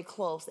were very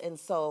close. And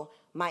so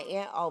my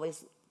aunt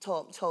always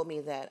told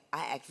me that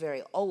I act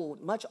very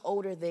old, much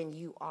older than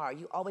you are.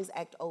 You always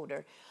act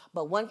older.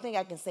 But one thing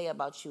I can say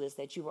about you is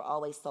that you were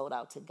always sold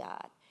out to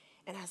God.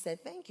 And I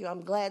said, thank you.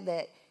 I'm glad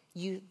that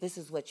this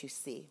is what you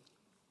see.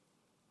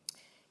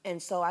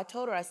 And so I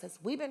told her, I said,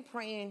 we've been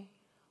praying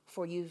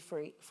for you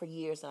for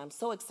years, and I'm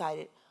so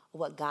excited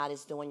what God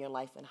is doing in your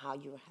life and how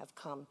you have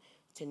come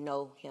to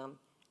know him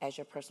as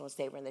your personal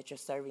Savior and that you're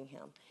serving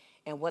him,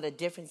 and what a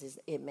difference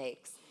it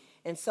makes.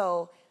 And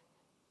so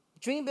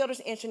Dream Builders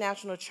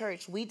International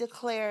Church, we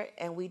declare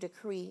and we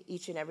decree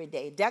each and every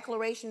day.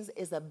 Declarations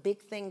is a big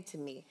thing to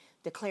me,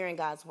 declaring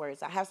God's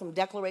words. I have some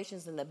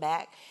declarations in the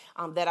back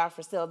that are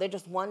for sale. They're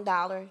just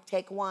 $1.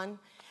 Take one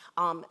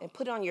and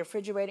put it on your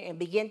refrigerator and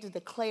begin to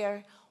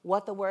declare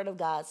what the Word of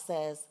God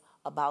says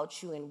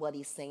about you and what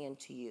he's saying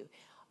to you.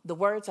 The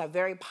words are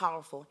very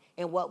powerful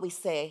in what we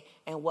say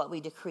and what we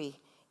decree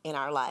in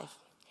our life.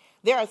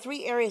 There are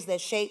 3 areas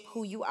that shape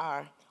who you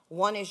are.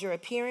 One is your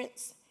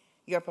appearance,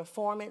 your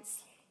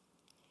performance,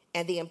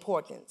 and the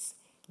importance.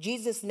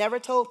 Jesus never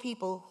told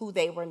people who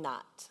they were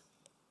not.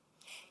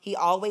 He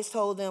always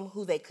told them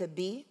who they could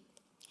be.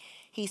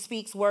 He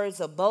speaks words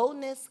of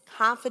boldness,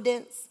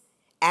 confidence,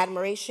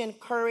 admiration,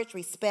 courage,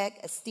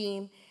 respect,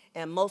 esteem,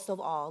 and most of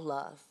all,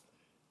 love.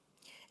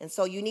 And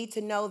so you need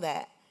to know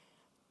that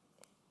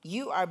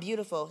you are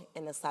beautiful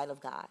in the sight of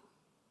God.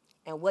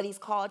 And what he's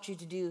called you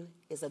to do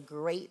is a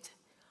great,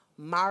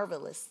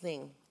 marvelous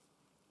thing.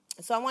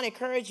 And so I want to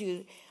encourage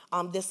you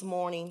this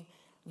morning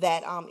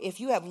that if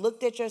you have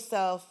looked at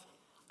yourself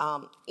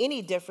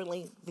any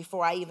differently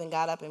before I even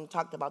got up and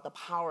talked about the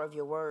power of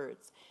your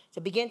words, to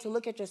begin to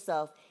look at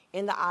yourself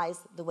in the eyes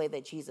the way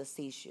that Jesus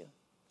sees you.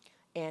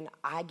 And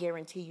I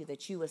guarantee you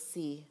that you will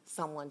see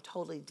someone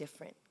totally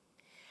different.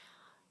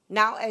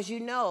 Now, as you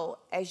know,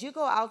 as you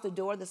go out the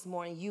door this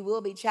morning, you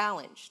will be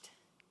challenged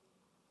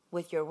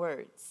with your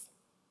words,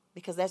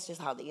 because that's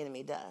just how the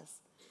enemy does.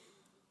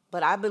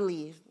 But I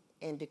believe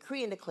and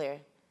decree and declare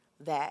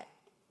that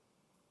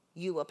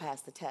you will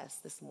pass the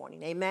test this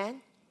morning.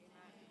 Amen?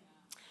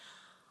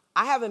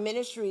 I have a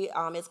ministry,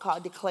 it's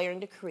called Declare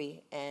and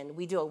Decree, and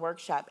we do a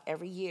workshop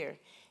every year.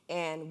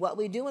 And what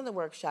we do in the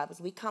workshop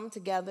is we come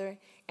together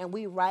and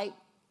we write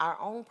our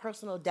own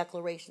personal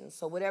declarations.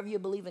 So whatever you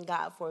believe in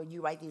God for,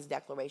 you write these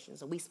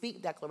declarations. And we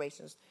speak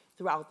declarations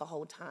throughout the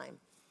whole time.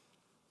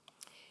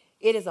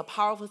 It is a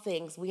powerful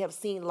thing. We have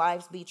seen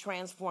lives be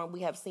transformed.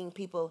 We have seen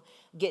people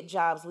get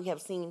jobs. We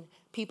have seen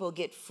people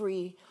get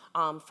free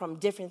from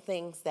different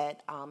things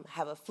that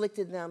have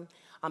afflicted them,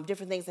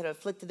 different things that have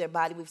afflicted their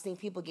body. We've seen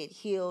people get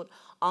healed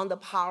on the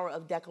power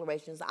of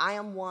declarations. I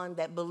am one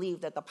that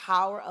believes that the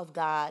power of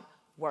God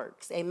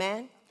works. Amen?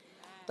 Amen.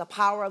 The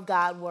power of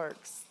God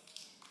works.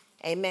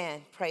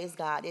 Amen. Praise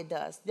God. It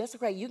does. Just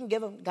pray. You can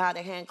give God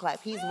a hand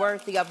clap. He's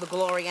worthy of the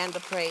glory and the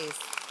praise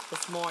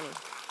this morning.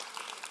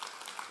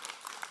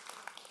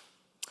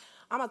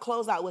 I'm going to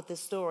close out with this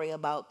story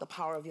about the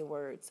power of your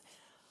words.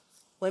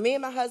 When me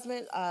and my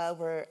husband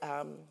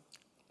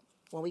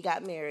when we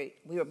got married,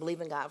 we were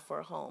believing God for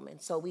a home.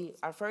 And so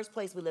our first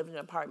place, we lived in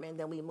an apartment, and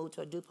then we moved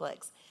to a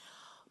duplex.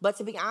 But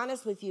to be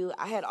honest with you,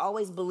 I had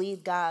always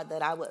believed God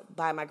that I would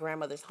buy my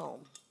grandmother's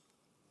home.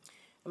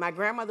 My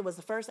grandmother was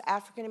the first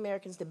African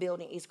Americans to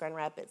build in East Grand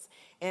Rapids.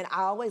 And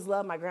I always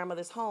loved my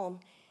grandmother's home.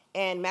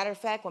 And matter of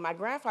fact, when my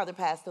grandfather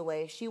passed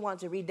away, she wanted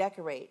to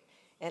redecorate.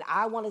 And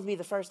I wanted to be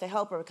the first to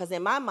help her because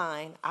in my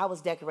mind, I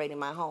was decorating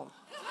my home.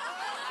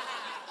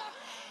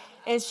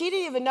 And she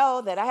didn't even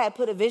know that I had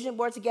put a vision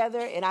board together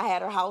and I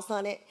had her house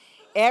on it.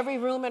 Every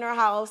room in her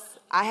house,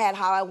 I had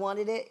how I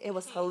wanted it. It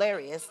was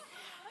hilarious.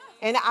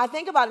 And I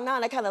think about it now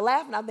and I kind of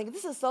laugh and I think,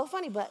 this is so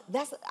funny, but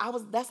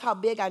that's how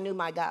big I knew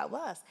my God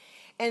was.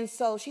 And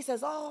so she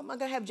says, oh, I'm going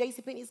to have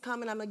JCPenney's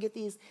coming. I'm going to get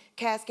these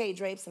cascade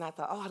drapes. And I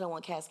thought, oh, I don't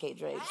want cascade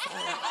drapes.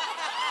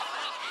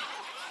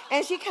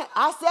 And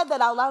I said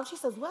that out loud. She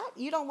says, what?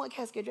 You don't want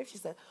cascade drapes? She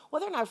said, well,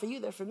 they're not for you.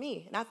 They're for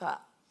me. And I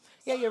thought,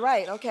 yeah, you're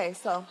right. Okay.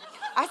 So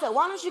I said,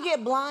 why don't you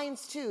get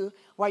blinds too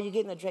while you're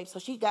getting the drapes? So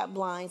she got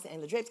blinds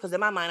and the drapes. Because in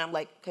my mind, I'm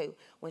like, okay,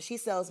 when she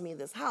sells me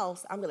this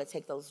house, I'm going to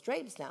take those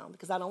drapes down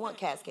because I don't want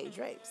cascade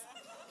drapes.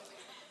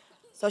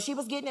 So she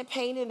was getting it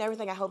painted and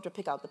everything. I helped her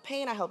pick out the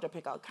paint. I helped her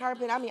pick out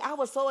carpet. I mean, I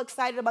was so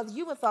excited about it.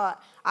 You would have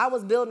thought I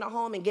was building a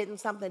home and getting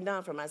something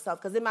done for myself.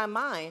 Because in my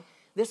mind,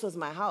 this was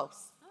my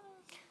house.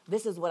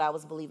 This is what I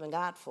was believing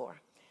God for.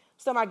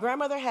 So my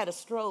grandmother had a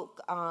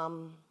stroke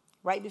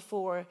right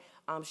before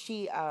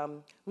she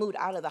moved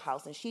out of the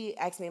house. And she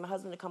asked me and my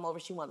husband to come over.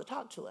 She wanted to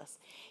talk to us.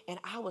 And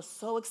I was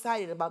so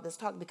excited about this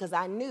talk because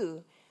I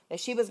knew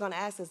that she was going to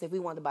ask us if we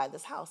wanted to buy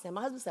this house. And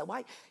my husband said,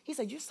 why? He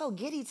said, you're so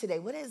giddy today.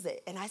 What is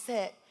it? And I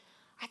said,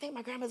 I think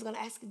my grandma's going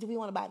to ask, do we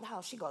want to buy the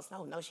house? She goes,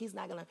 no, she's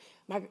not going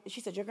to.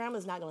 She said, your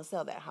grandma's not going to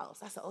sell that house.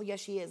 I said, oh, yes,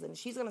 she is. And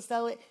she's going to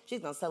sell it. She's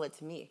going to sell it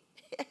to me.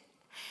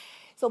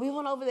 So we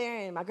went over there,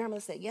 and my grandma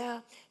said,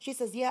 yeah. She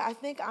says, yeah, I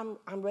think I'm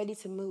ready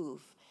to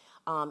move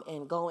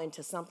and go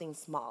into something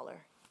smaller.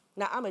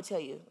 Now, I'm going to tell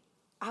you,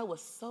 I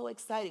was so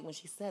excited when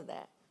she said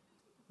that.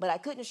 But I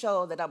couldn't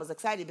show that I was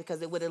excited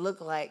because it would have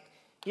looked like,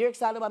 you're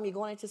excited about me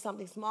going into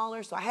something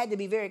smaller? So I had to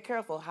be very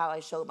careful how I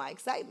showed my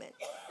excitement.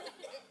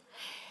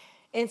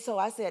 And so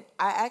I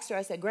asked her,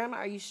 I said, Grandma,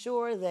 are you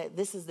sure that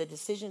this is the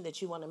decision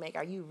that you want to make?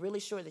 Are you really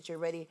sure that you're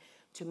ready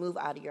to move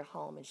out of your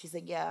home? And she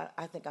said, yeah,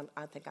 I think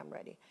I'm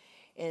ready.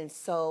 And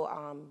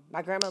so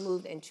my grandma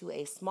moved into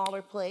a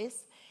smaller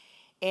place.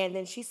 And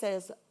then she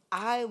says,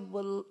 I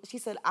would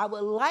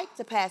like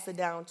to pass it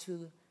down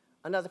to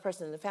another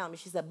person in the family.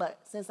 She said, but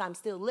since I'm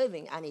still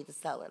living, I need to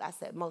sell it. I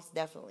said, most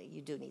definitely,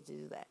 you do need to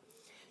do that.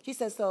 She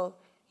said, so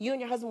you and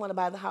your husband want to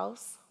buy the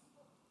house?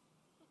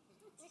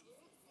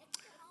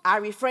 I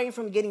refrained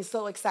from getting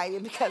so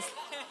excited because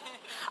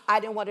I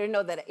didn't want her to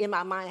know that in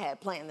my mind I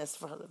had planned this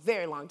for a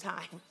very long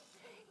time.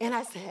 And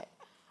I said,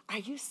 are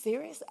you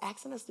serious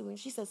asking us to? And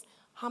she says,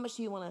 how much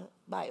do you want to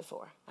buy it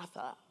for? I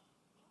thought,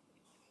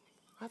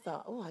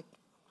 oh,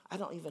 I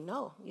don't even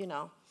know, you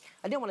know.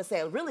 I didn't want to say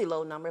a really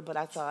low number, but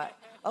I thought,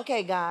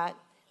 okay, God,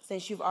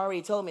 since you've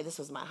already told me this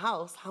was my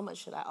house, how much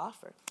should I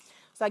offer?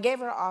 So I gave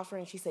her an offer,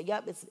 and she said,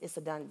 yep, it's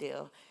a done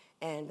deal.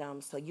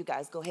 And so you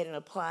guys go ahead and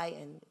apply,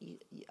 and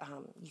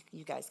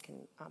you guys can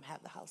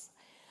have the house.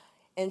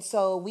 And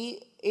so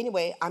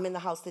anyway, I'm in the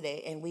house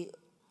today, and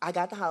I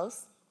got the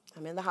house.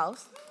 I'm in the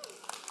house.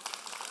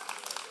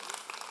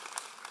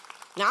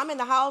 Now, I'm in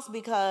the house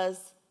because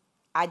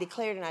I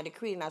declared and I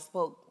decreed and I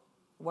spoke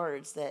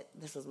words that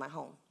this was my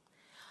home.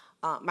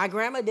 My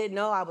grandma didn't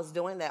know I was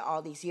doing that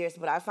all these years,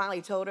 but I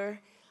finally told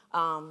her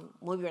when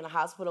we were in the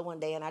hospital one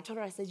day, and I told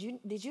her, I said,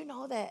 did you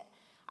know that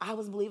I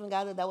was believing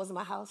God that was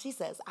my house? She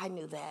says, I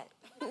knew that.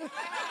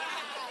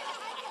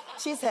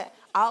 She said,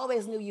 I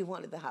always knew you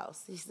wanted the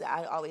house. She said,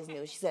 I always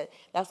knew. She said,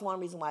 that's one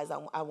reason why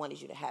I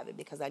wanted you to have it,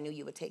 because I knew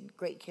you would take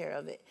great care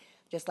of it,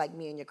 just like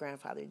me and your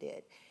grandfather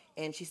did.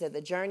 And she said,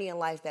 the journey in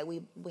life that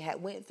we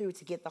had went through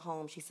to get the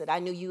home, she said, I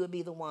knew you would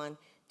be the one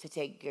to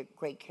take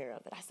great care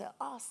of it. I said,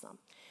 awesome.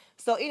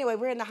 So anyway,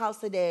 we're in the house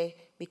today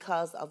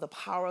because of the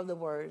power of the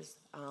words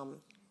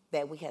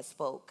that we had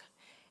spoke.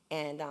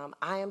 And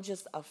I am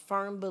just a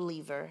firm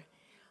believer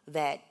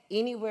that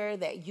anywhere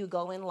that you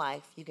go in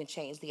life, you can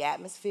change the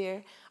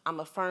atmosphere. I'm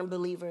a firm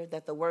believer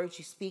that the words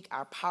you speak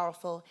are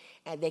powerful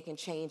and they can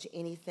change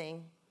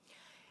anything.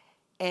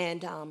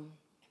 And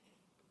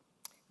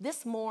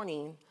this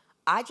morning,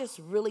 I just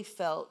really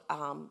felt,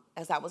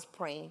 as I was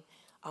praying,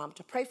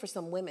 to pray for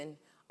some women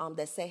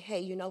that say,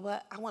 hey, you know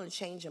what? I want to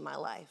change in my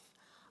life.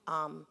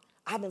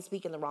 I've been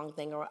speaking the wrong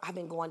thing, or I've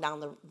been going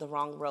down the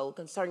wrong road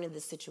concerning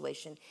this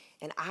situation,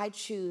 and I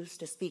choose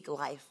to speak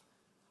life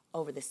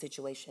over this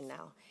situation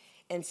now.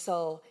 And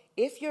so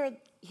if you're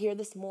here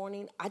this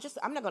morning,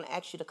 I'm not going to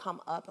ask you to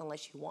come up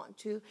unless you want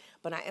to,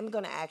 but I am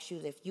going to ask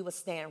you if you would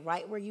stand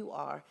right where you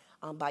are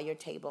by your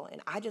table.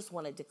 And I just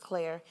want to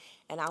declare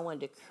and I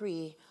want to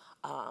decree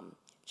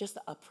just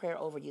a prayer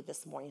over you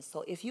this morning.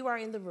 So if you are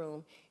in the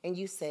room and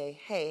you say,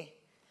 hey,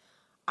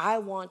 I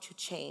want to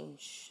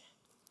change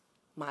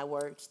my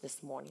words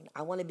this morning.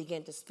 I want to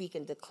begin to speak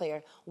and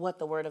declare what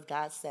the word of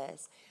God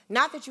says.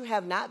 Not that you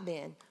have not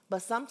been,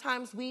 but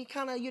sometimes we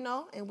kind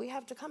of, and we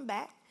have to come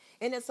back,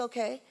 and it's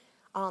okay.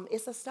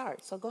 It's a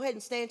start. So go ahead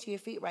and stand to your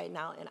feet right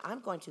now, and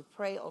I'm going to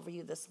pray over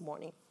you this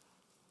morning.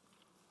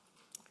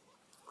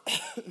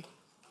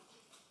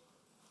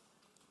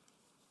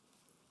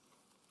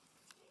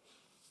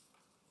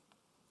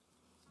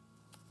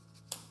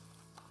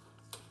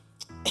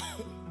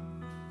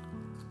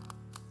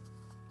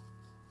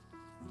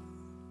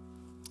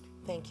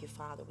 Thank you,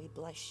 Father. We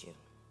bless you.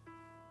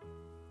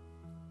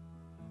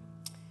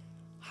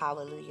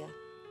 Hallelujah.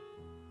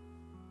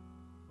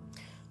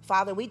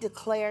 Father, we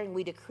declare and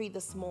we decree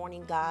this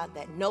morning, God,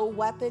 that no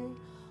weapon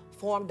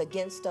formed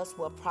against us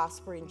will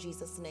prosper in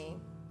Jesus'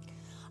 name.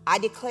 I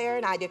declare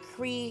and I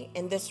decree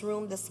in this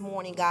room this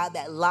morning, God,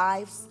 that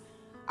lives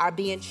are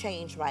being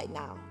changed right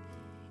now.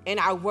 And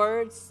our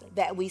words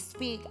that we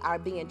speak are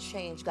being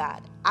changed,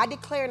 God. I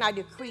declare and I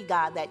decree,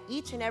 God, that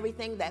each and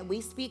everything that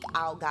we speak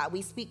out, God,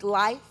 we speak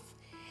life,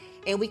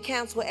 and we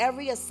cancel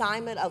every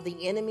assignment of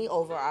the enemy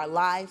over our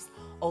lives,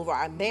 over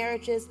our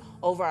marriages,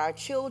 over our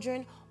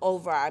children,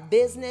 over our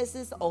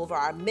businesses, over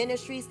our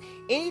ministries.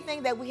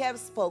 Anything that we have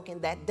spoken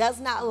that does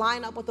not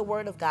line up with the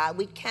word of God,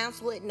 we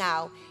cancel it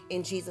now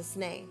in Jesus'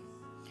 name.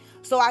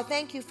 So I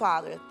thank you,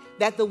 Father,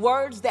 that the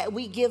words that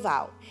we give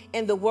out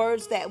and the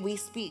words that we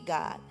speak,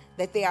 God,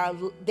 that they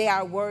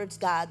are words,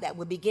 God, that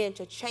will begin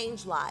to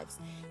change lives.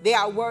 They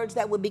are words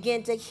that will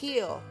begin to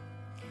heal.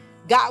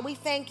 God, we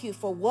thank you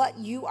for what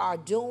you are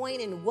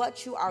doing and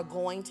what you are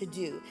going to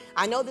do.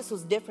 I know this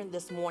was different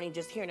this morning,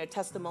 just hearing a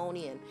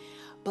testimony,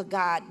 but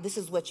God, this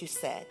is what you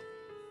said.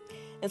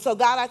 And so,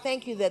 God, I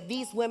thank you that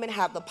these women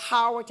have the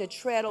power to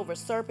tread over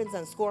serpents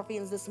and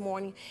scorpions this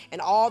morning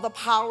and all the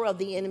power of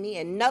the enemy,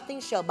 and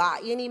nothing shall by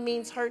any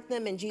means hurt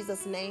them in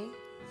Jesus' name.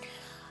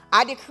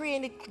 I decree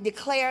and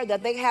declare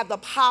that they have the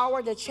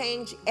power to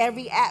change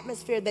every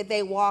atmosphere that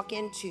they walk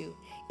into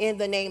in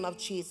the name of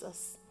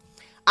Jesus.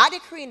 I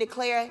decree and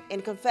declare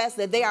and confess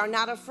that they are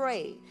not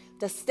afraid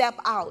to step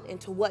out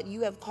into what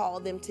you have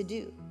called them to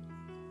do.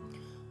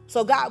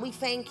 So, God, we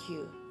thank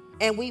you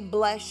and we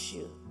bless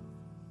you.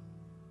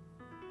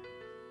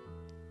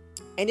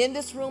 And in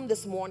this room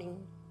this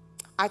morning,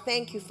 I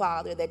thank you,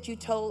 Father, that you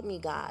told me,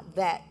 God,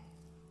 that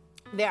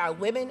there are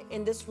women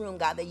in this room,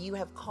 God, that you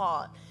have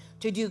called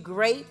to do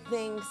great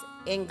things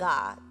in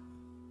God.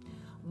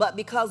 But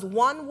because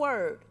one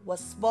word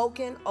was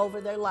spoken over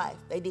their life,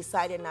 they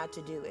decided not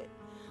to do it.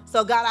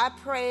 So, God, I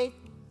pray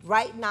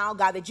right now,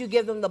 God, that you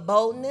give them the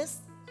boldness,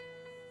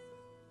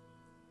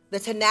 the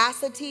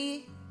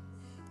tenacity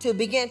to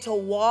begin to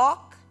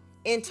walk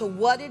into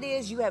what it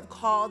is you have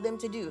called them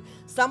to do.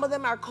 Some of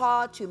them are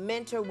called to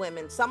mentor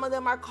women. Some of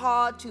them are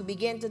called to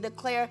begin to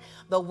declare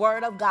the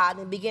word of God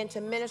and begin to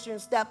minister and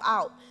step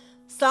out.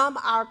 Some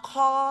are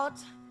called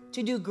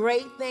to do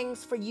great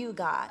things for you,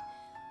 God,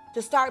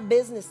 to start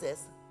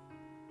businesses.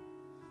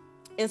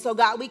 And so,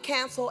 God, we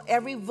cancel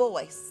every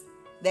voice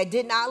that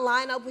did not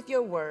line up with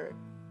your word.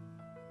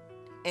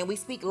 And we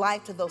speak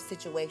life to those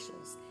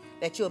situations,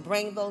 that you'll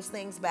bring those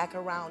things back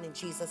around in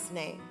Jesus'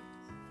 name.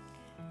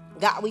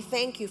 God, we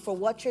thank you for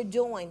what you're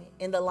doing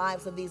in the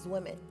lives of these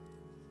women.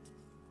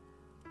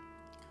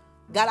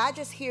 God, I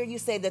just hear you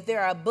say that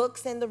there are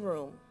books in the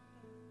room.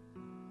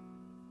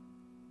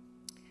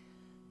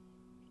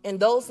 And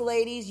those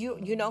ladies,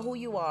 you know who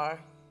you are.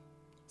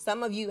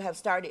 Some of you have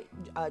started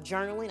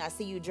journaling. I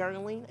see you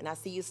journaling, and I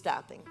see you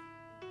stopping.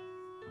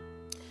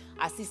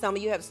 I see some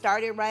of you have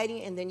started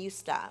writing, and then you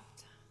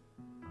stopped.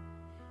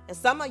 And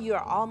some of you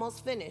are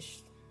almost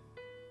finished.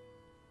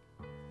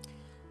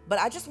 But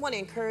I just want to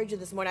encourage you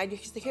this morning. I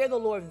just hear the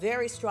Lord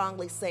very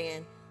strongly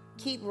saying,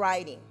 keep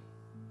writing.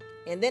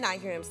 And then I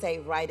hear him say,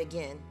 write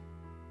again.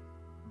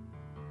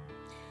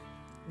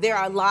 There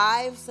are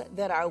lives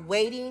that are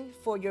waiting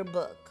for your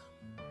book.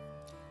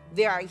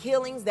 There are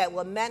healings that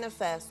will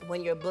manifest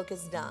when your book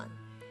is done.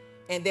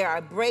 And there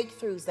are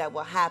breakthroughs that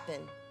will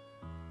happen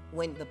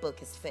when the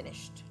book is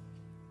finished.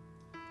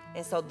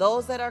 And so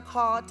those that are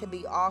called to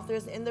be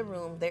authors in the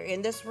room, they're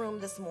in this room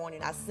this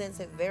morning. I sense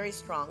it very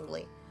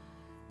strongly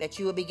that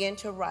you will begin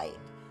to write.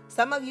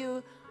 Some of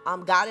you,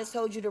 God has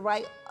told you to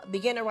write,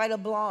 begin to write a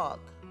blog.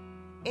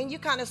 And you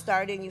kind of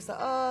started and you say,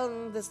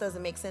 oh, this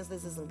doesn't make sense.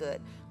 This isn't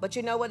good. But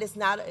you know what? It's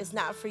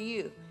not for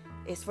you.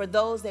 It's for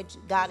those that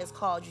God has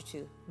called you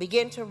to.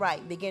 Begin to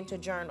write. Begin to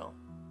journal.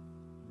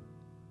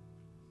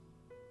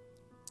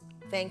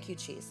 Thank you,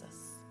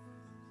 Jesus.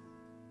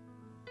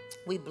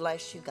 We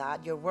bless you,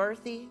 God. You're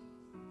worthy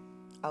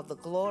of the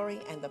glory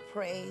and the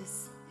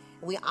praise.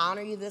 We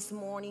honor you this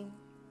morning.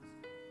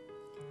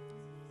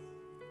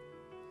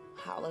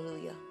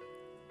 Hallelujah.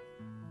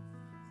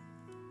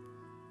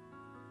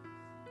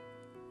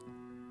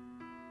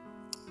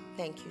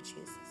 Thank you,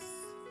 Jesus.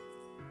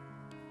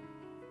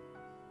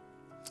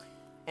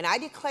 And I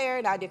declare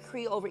and I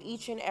decree over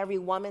each and every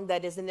woman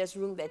that is in this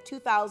room that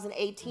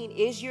 2018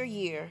 is your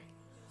year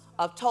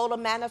of total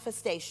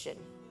manifestation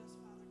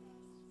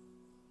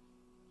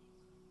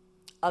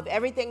of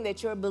everything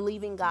that you're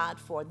believing God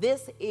for.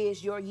 This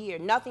is your year.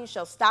 Nothing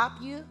shall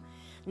stop you.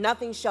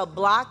 Nothing shall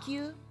block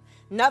you.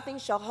 Nothing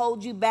shall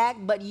hold you back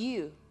but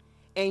you.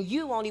 And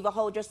you won't even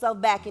hold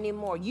yourself back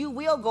anymore. You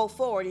will go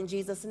forward in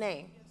Jesus'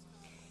 name.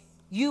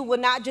 You will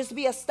not just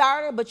be a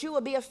starter, but you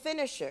will be a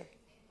finisher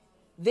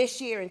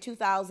this year in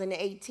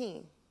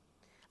 2018.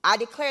 I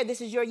declare this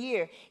is your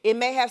year. It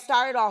may have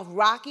started off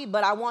rocky,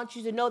 but I want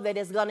you to know that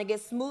it's going to get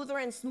smoother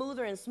and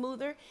smoother and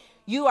smoother.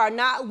 You are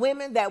not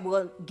women that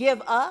will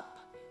give up.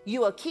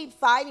 You will keep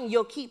fighting.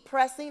 You'll keep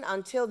pressing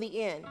until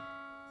the end.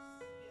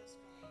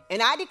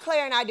 And I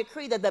declare and I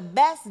decree that the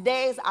best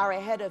days are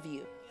ahead of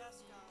you.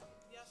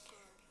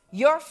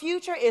 Your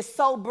future is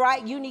so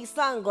bright, you need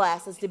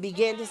sunglasses to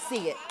begin to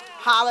see it.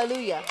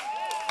 Hallelujah.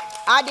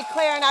 I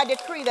declare and I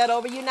decree that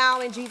over you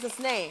now in Jesus'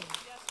 name.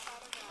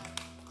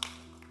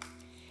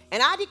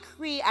 And I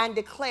decree and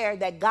declare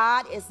that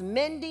God is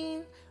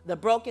mending the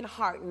broken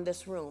heart in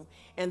this room.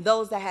 And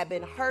those that have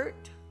been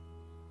hurt,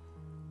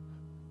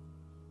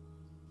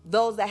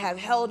 those that have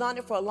held on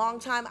it for a long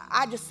time,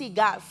 I just see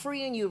God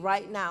freeing you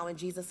right now in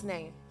Jesus'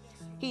 name.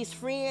 He's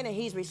freeing and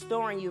he's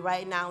restoring you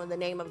right now in the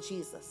name of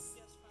Jesus.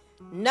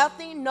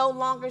 Nothing no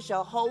longer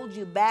shall hold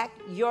you back.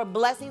 Your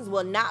blessings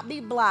will not be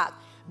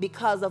blocked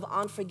because of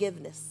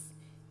unforgiveness.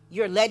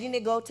 You're letting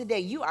it go today.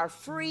 You are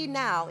free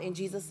now in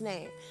Jesus'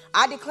 name.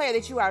 I declare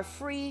that you are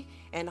free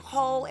and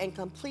whole and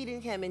complete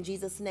in him in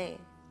Jesus' name.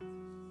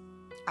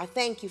 I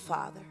thank you,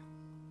 Father.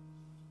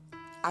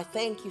 I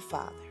thank you,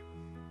 Father.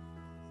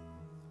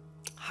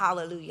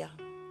 Hallelujah.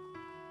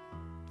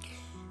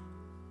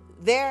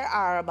 There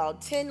are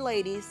about 10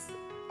 ladies.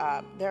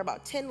 I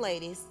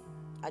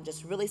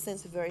just really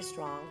sense it very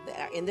strong that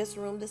are in this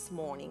room this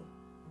morning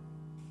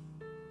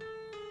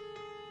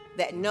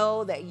that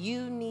know that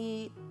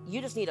you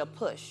just need a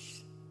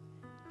push.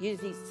 You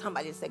just need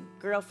somebody to say,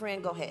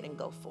 girlfriend, go ahead and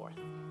go forth.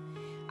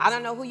 I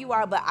don't know who you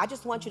are, but I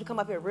just want you to come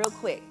up here real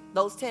quick.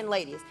 Those 10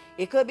 ladies.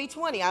 It could be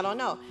 20, I don't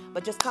know.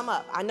 But just come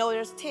up. I know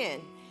there's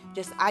 10.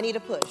 I need a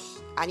push.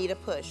 I need a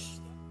push.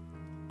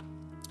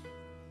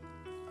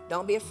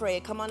 Don't be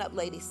afraid. Come on up,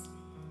 ladies.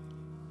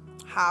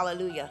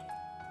 Hallelujah.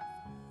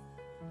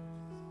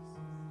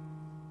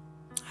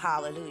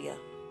 Hallelujah.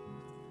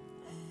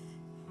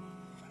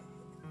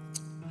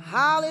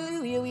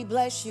 Hallelujah. We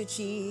bless you,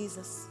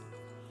 Jesus.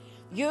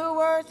 You're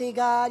worthy,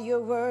 God.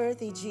 You're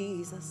worthy,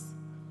 Jesus.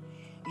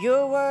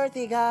 You're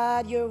worthy,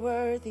 God. You're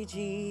worthy,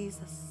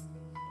 Jesus.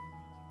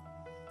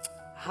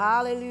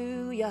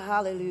 Hallelujah.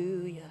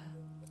 Hallelujah.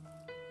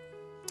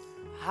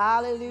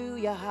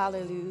 Hallelujah.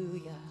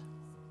 Hallelujah.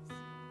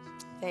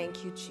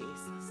 Thank you,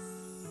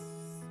 Jesus.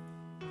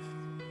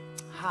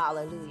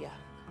 Hallelujah.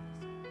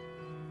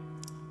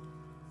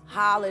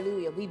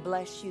 Hallelujah. We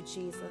bless you,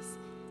 Jesus.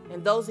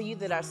 And those of you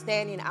that are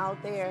standing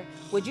out there,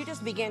 would you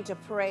just begin to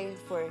pray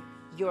for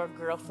your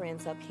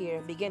girlfriends up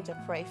here? Begin to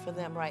pray for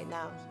them right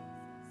now.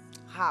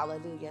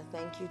 Hallelujah.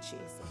 Thank you,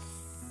 Jesus.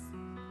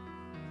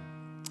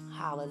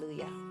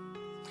 Hallelujah.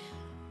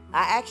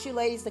 I asked you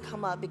ladies to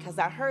come up because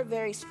I heard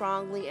very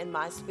strongly in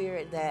my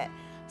spirit that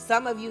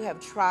some of you have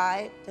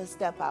tried to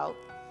step out.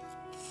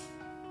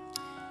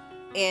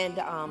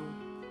 And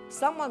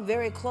someone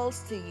very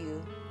close to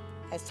you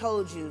has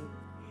told you,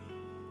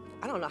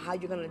 I don't know how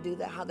you're going to do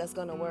that, how that's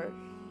going to work.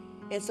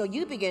 And so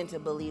you begin to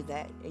believe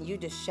that, and you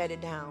just shut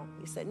it down.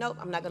 You said, nope,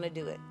 I'm not going to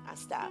do it. I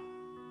stopped.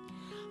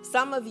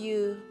 Some of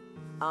you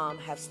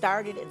have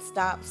started and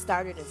stopped,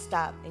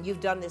 and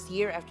you've done this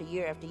year after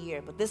year after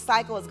year. But this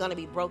cycle is going to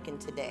be broken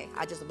today.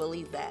 I just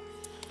believe that.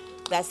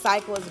 That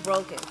cycle is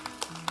broken.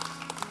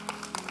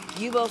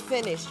 You will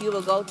finish. You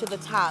will go to the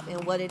top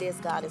in what it is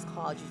God has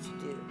called you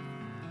to do.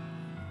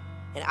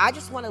 And I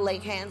just want to lay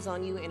hands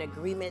on you in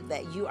agreement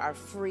that you are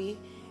free.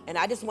 And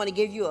I just want to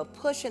give you a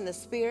push in the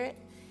spirit.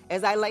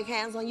 As I lay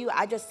hands on you,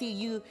 I just see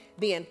you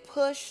being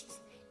pushed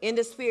in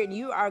the spirit.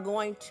 You are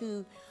going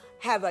to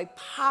have a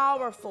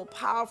powerful,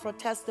 powerful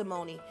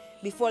testimony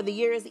before the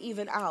year is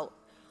even out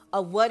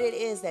of what it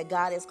is that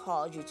God has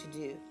called you to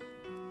do.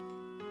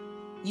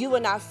 You will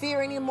not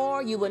fear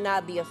anymore. You will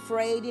not be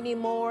afraid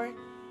anymore.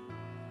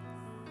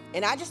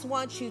 And I just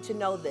want you to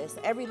know this.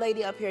 Every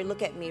lady up here,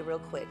 look at me real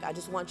quick. I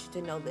just want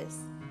you to know this.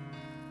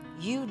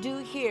 You do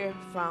hear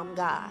from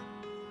God.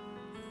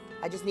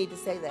 I just need to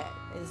say that.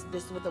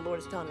 This is what the Lord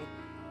is telling me.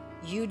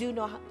 You do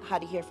know how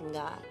to hear from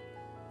God.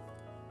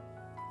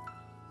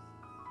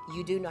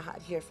 You do know how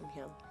to hear from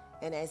him.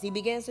 And as he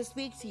begins to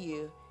speak to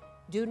you,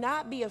 do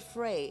not be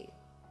afraid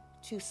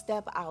to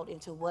step out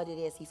into what it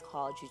is he's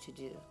called you to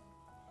do.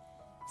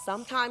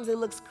 Sometimes it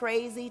looks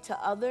crazy to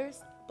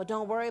others, but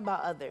don't worry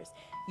about others.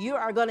 You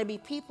are going to be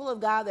people of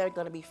God that are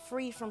going to be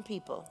free from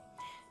people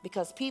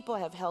because people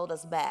have held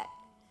us back.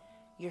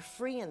 You're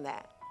free in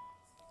that.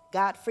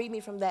 God freed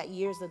me from that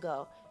years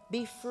ago.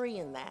 Be free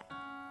in that.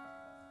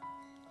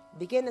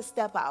 Begin to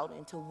step out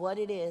into what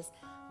it is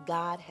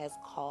God has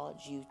called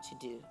you to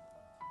do.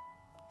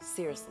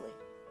 Seriously.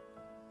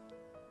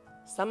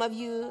 Some of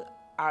you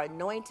are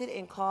anointed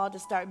and called to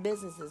start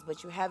businesses,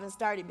 but you haven't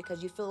started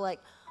because you feel like,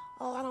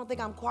 oh, I don't think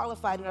I'm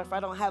qualified enough. I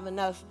don't have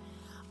enough.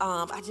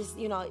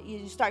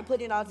 You start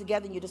putting it all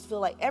together and you just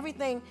feel like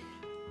everything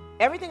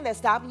that's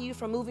stopping you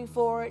from moving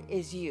forward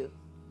is you.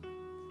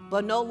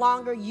 But no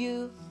longer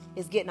you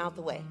is getting out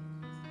the way.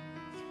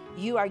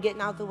 You are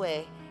getting out the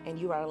way and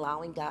you are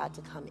allowing God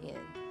to come in.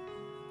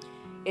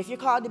 If you're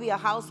called to be a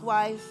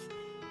housewife,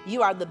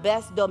 you are the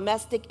best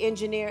domestic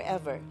engineer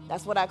ever.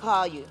 That's what I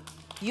call you.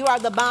 You are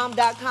the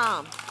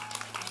bomb.com.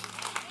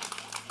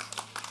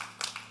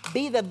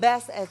 Be the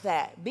best at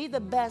that. Be the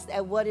best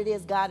at what it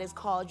is God has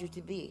called you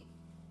to be.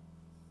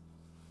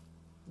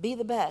 Be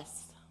the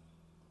best.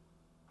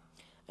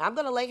 Now, I'm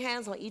going to lay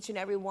hands on each and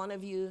every one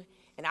of you,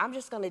 and I'm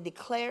just going to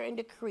declare and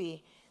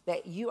decree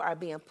that you are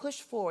being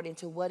pushed forward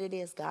into what it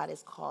is God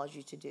has called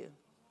you to do.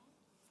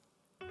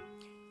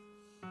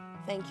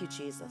 Thank you,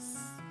 Jesus.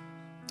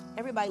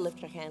 Everybody lift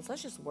your hands.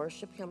 Let's just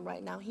worship him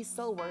right now. He's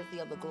so worthy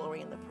of the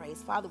glory and the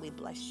praise. Father, we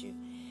bless you.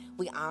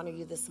 We honor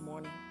you this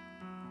morning.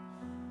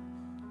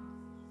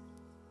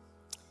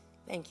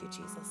 Thank you,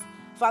 Jesus.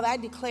 Father, I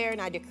declare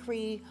and I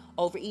decree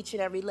over each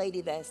and every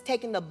lady that's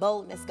taken the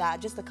boldness,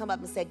 God, just to come up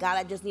and say, God,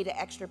 I just need an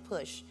extra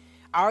push.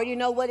 I already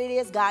know what it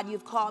is, God,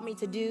 you've called me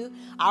to do.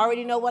 I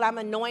already know what I'm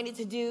anointed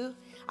to do.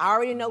 I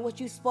already know what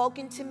you've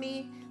spoken to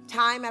me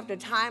time after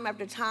time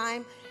after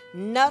time.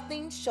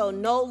 Nothing shall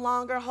no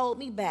longer hold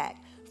me back.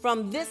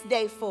 From this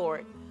day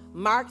forward,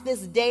 mark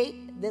this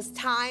date, this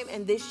time,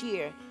 and this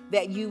year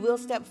that you will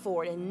step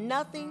forward and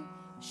nothing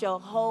shall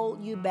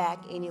hold you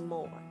back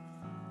anymore.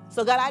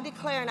 So God, I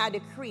declare and I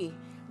decree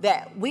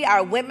that we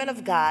are women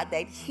of God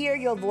that hear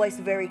your voice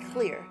very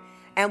clear.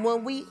 And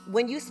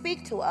when you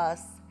speak to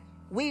us,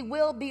 we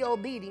will be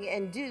obedient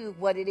and do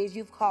what it is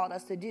you've called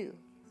us to do.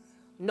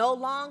 No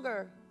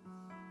longer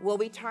will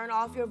we turn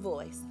off your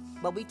voice,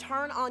 but we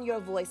turn on your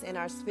voice in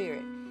our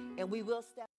spirit, and we will step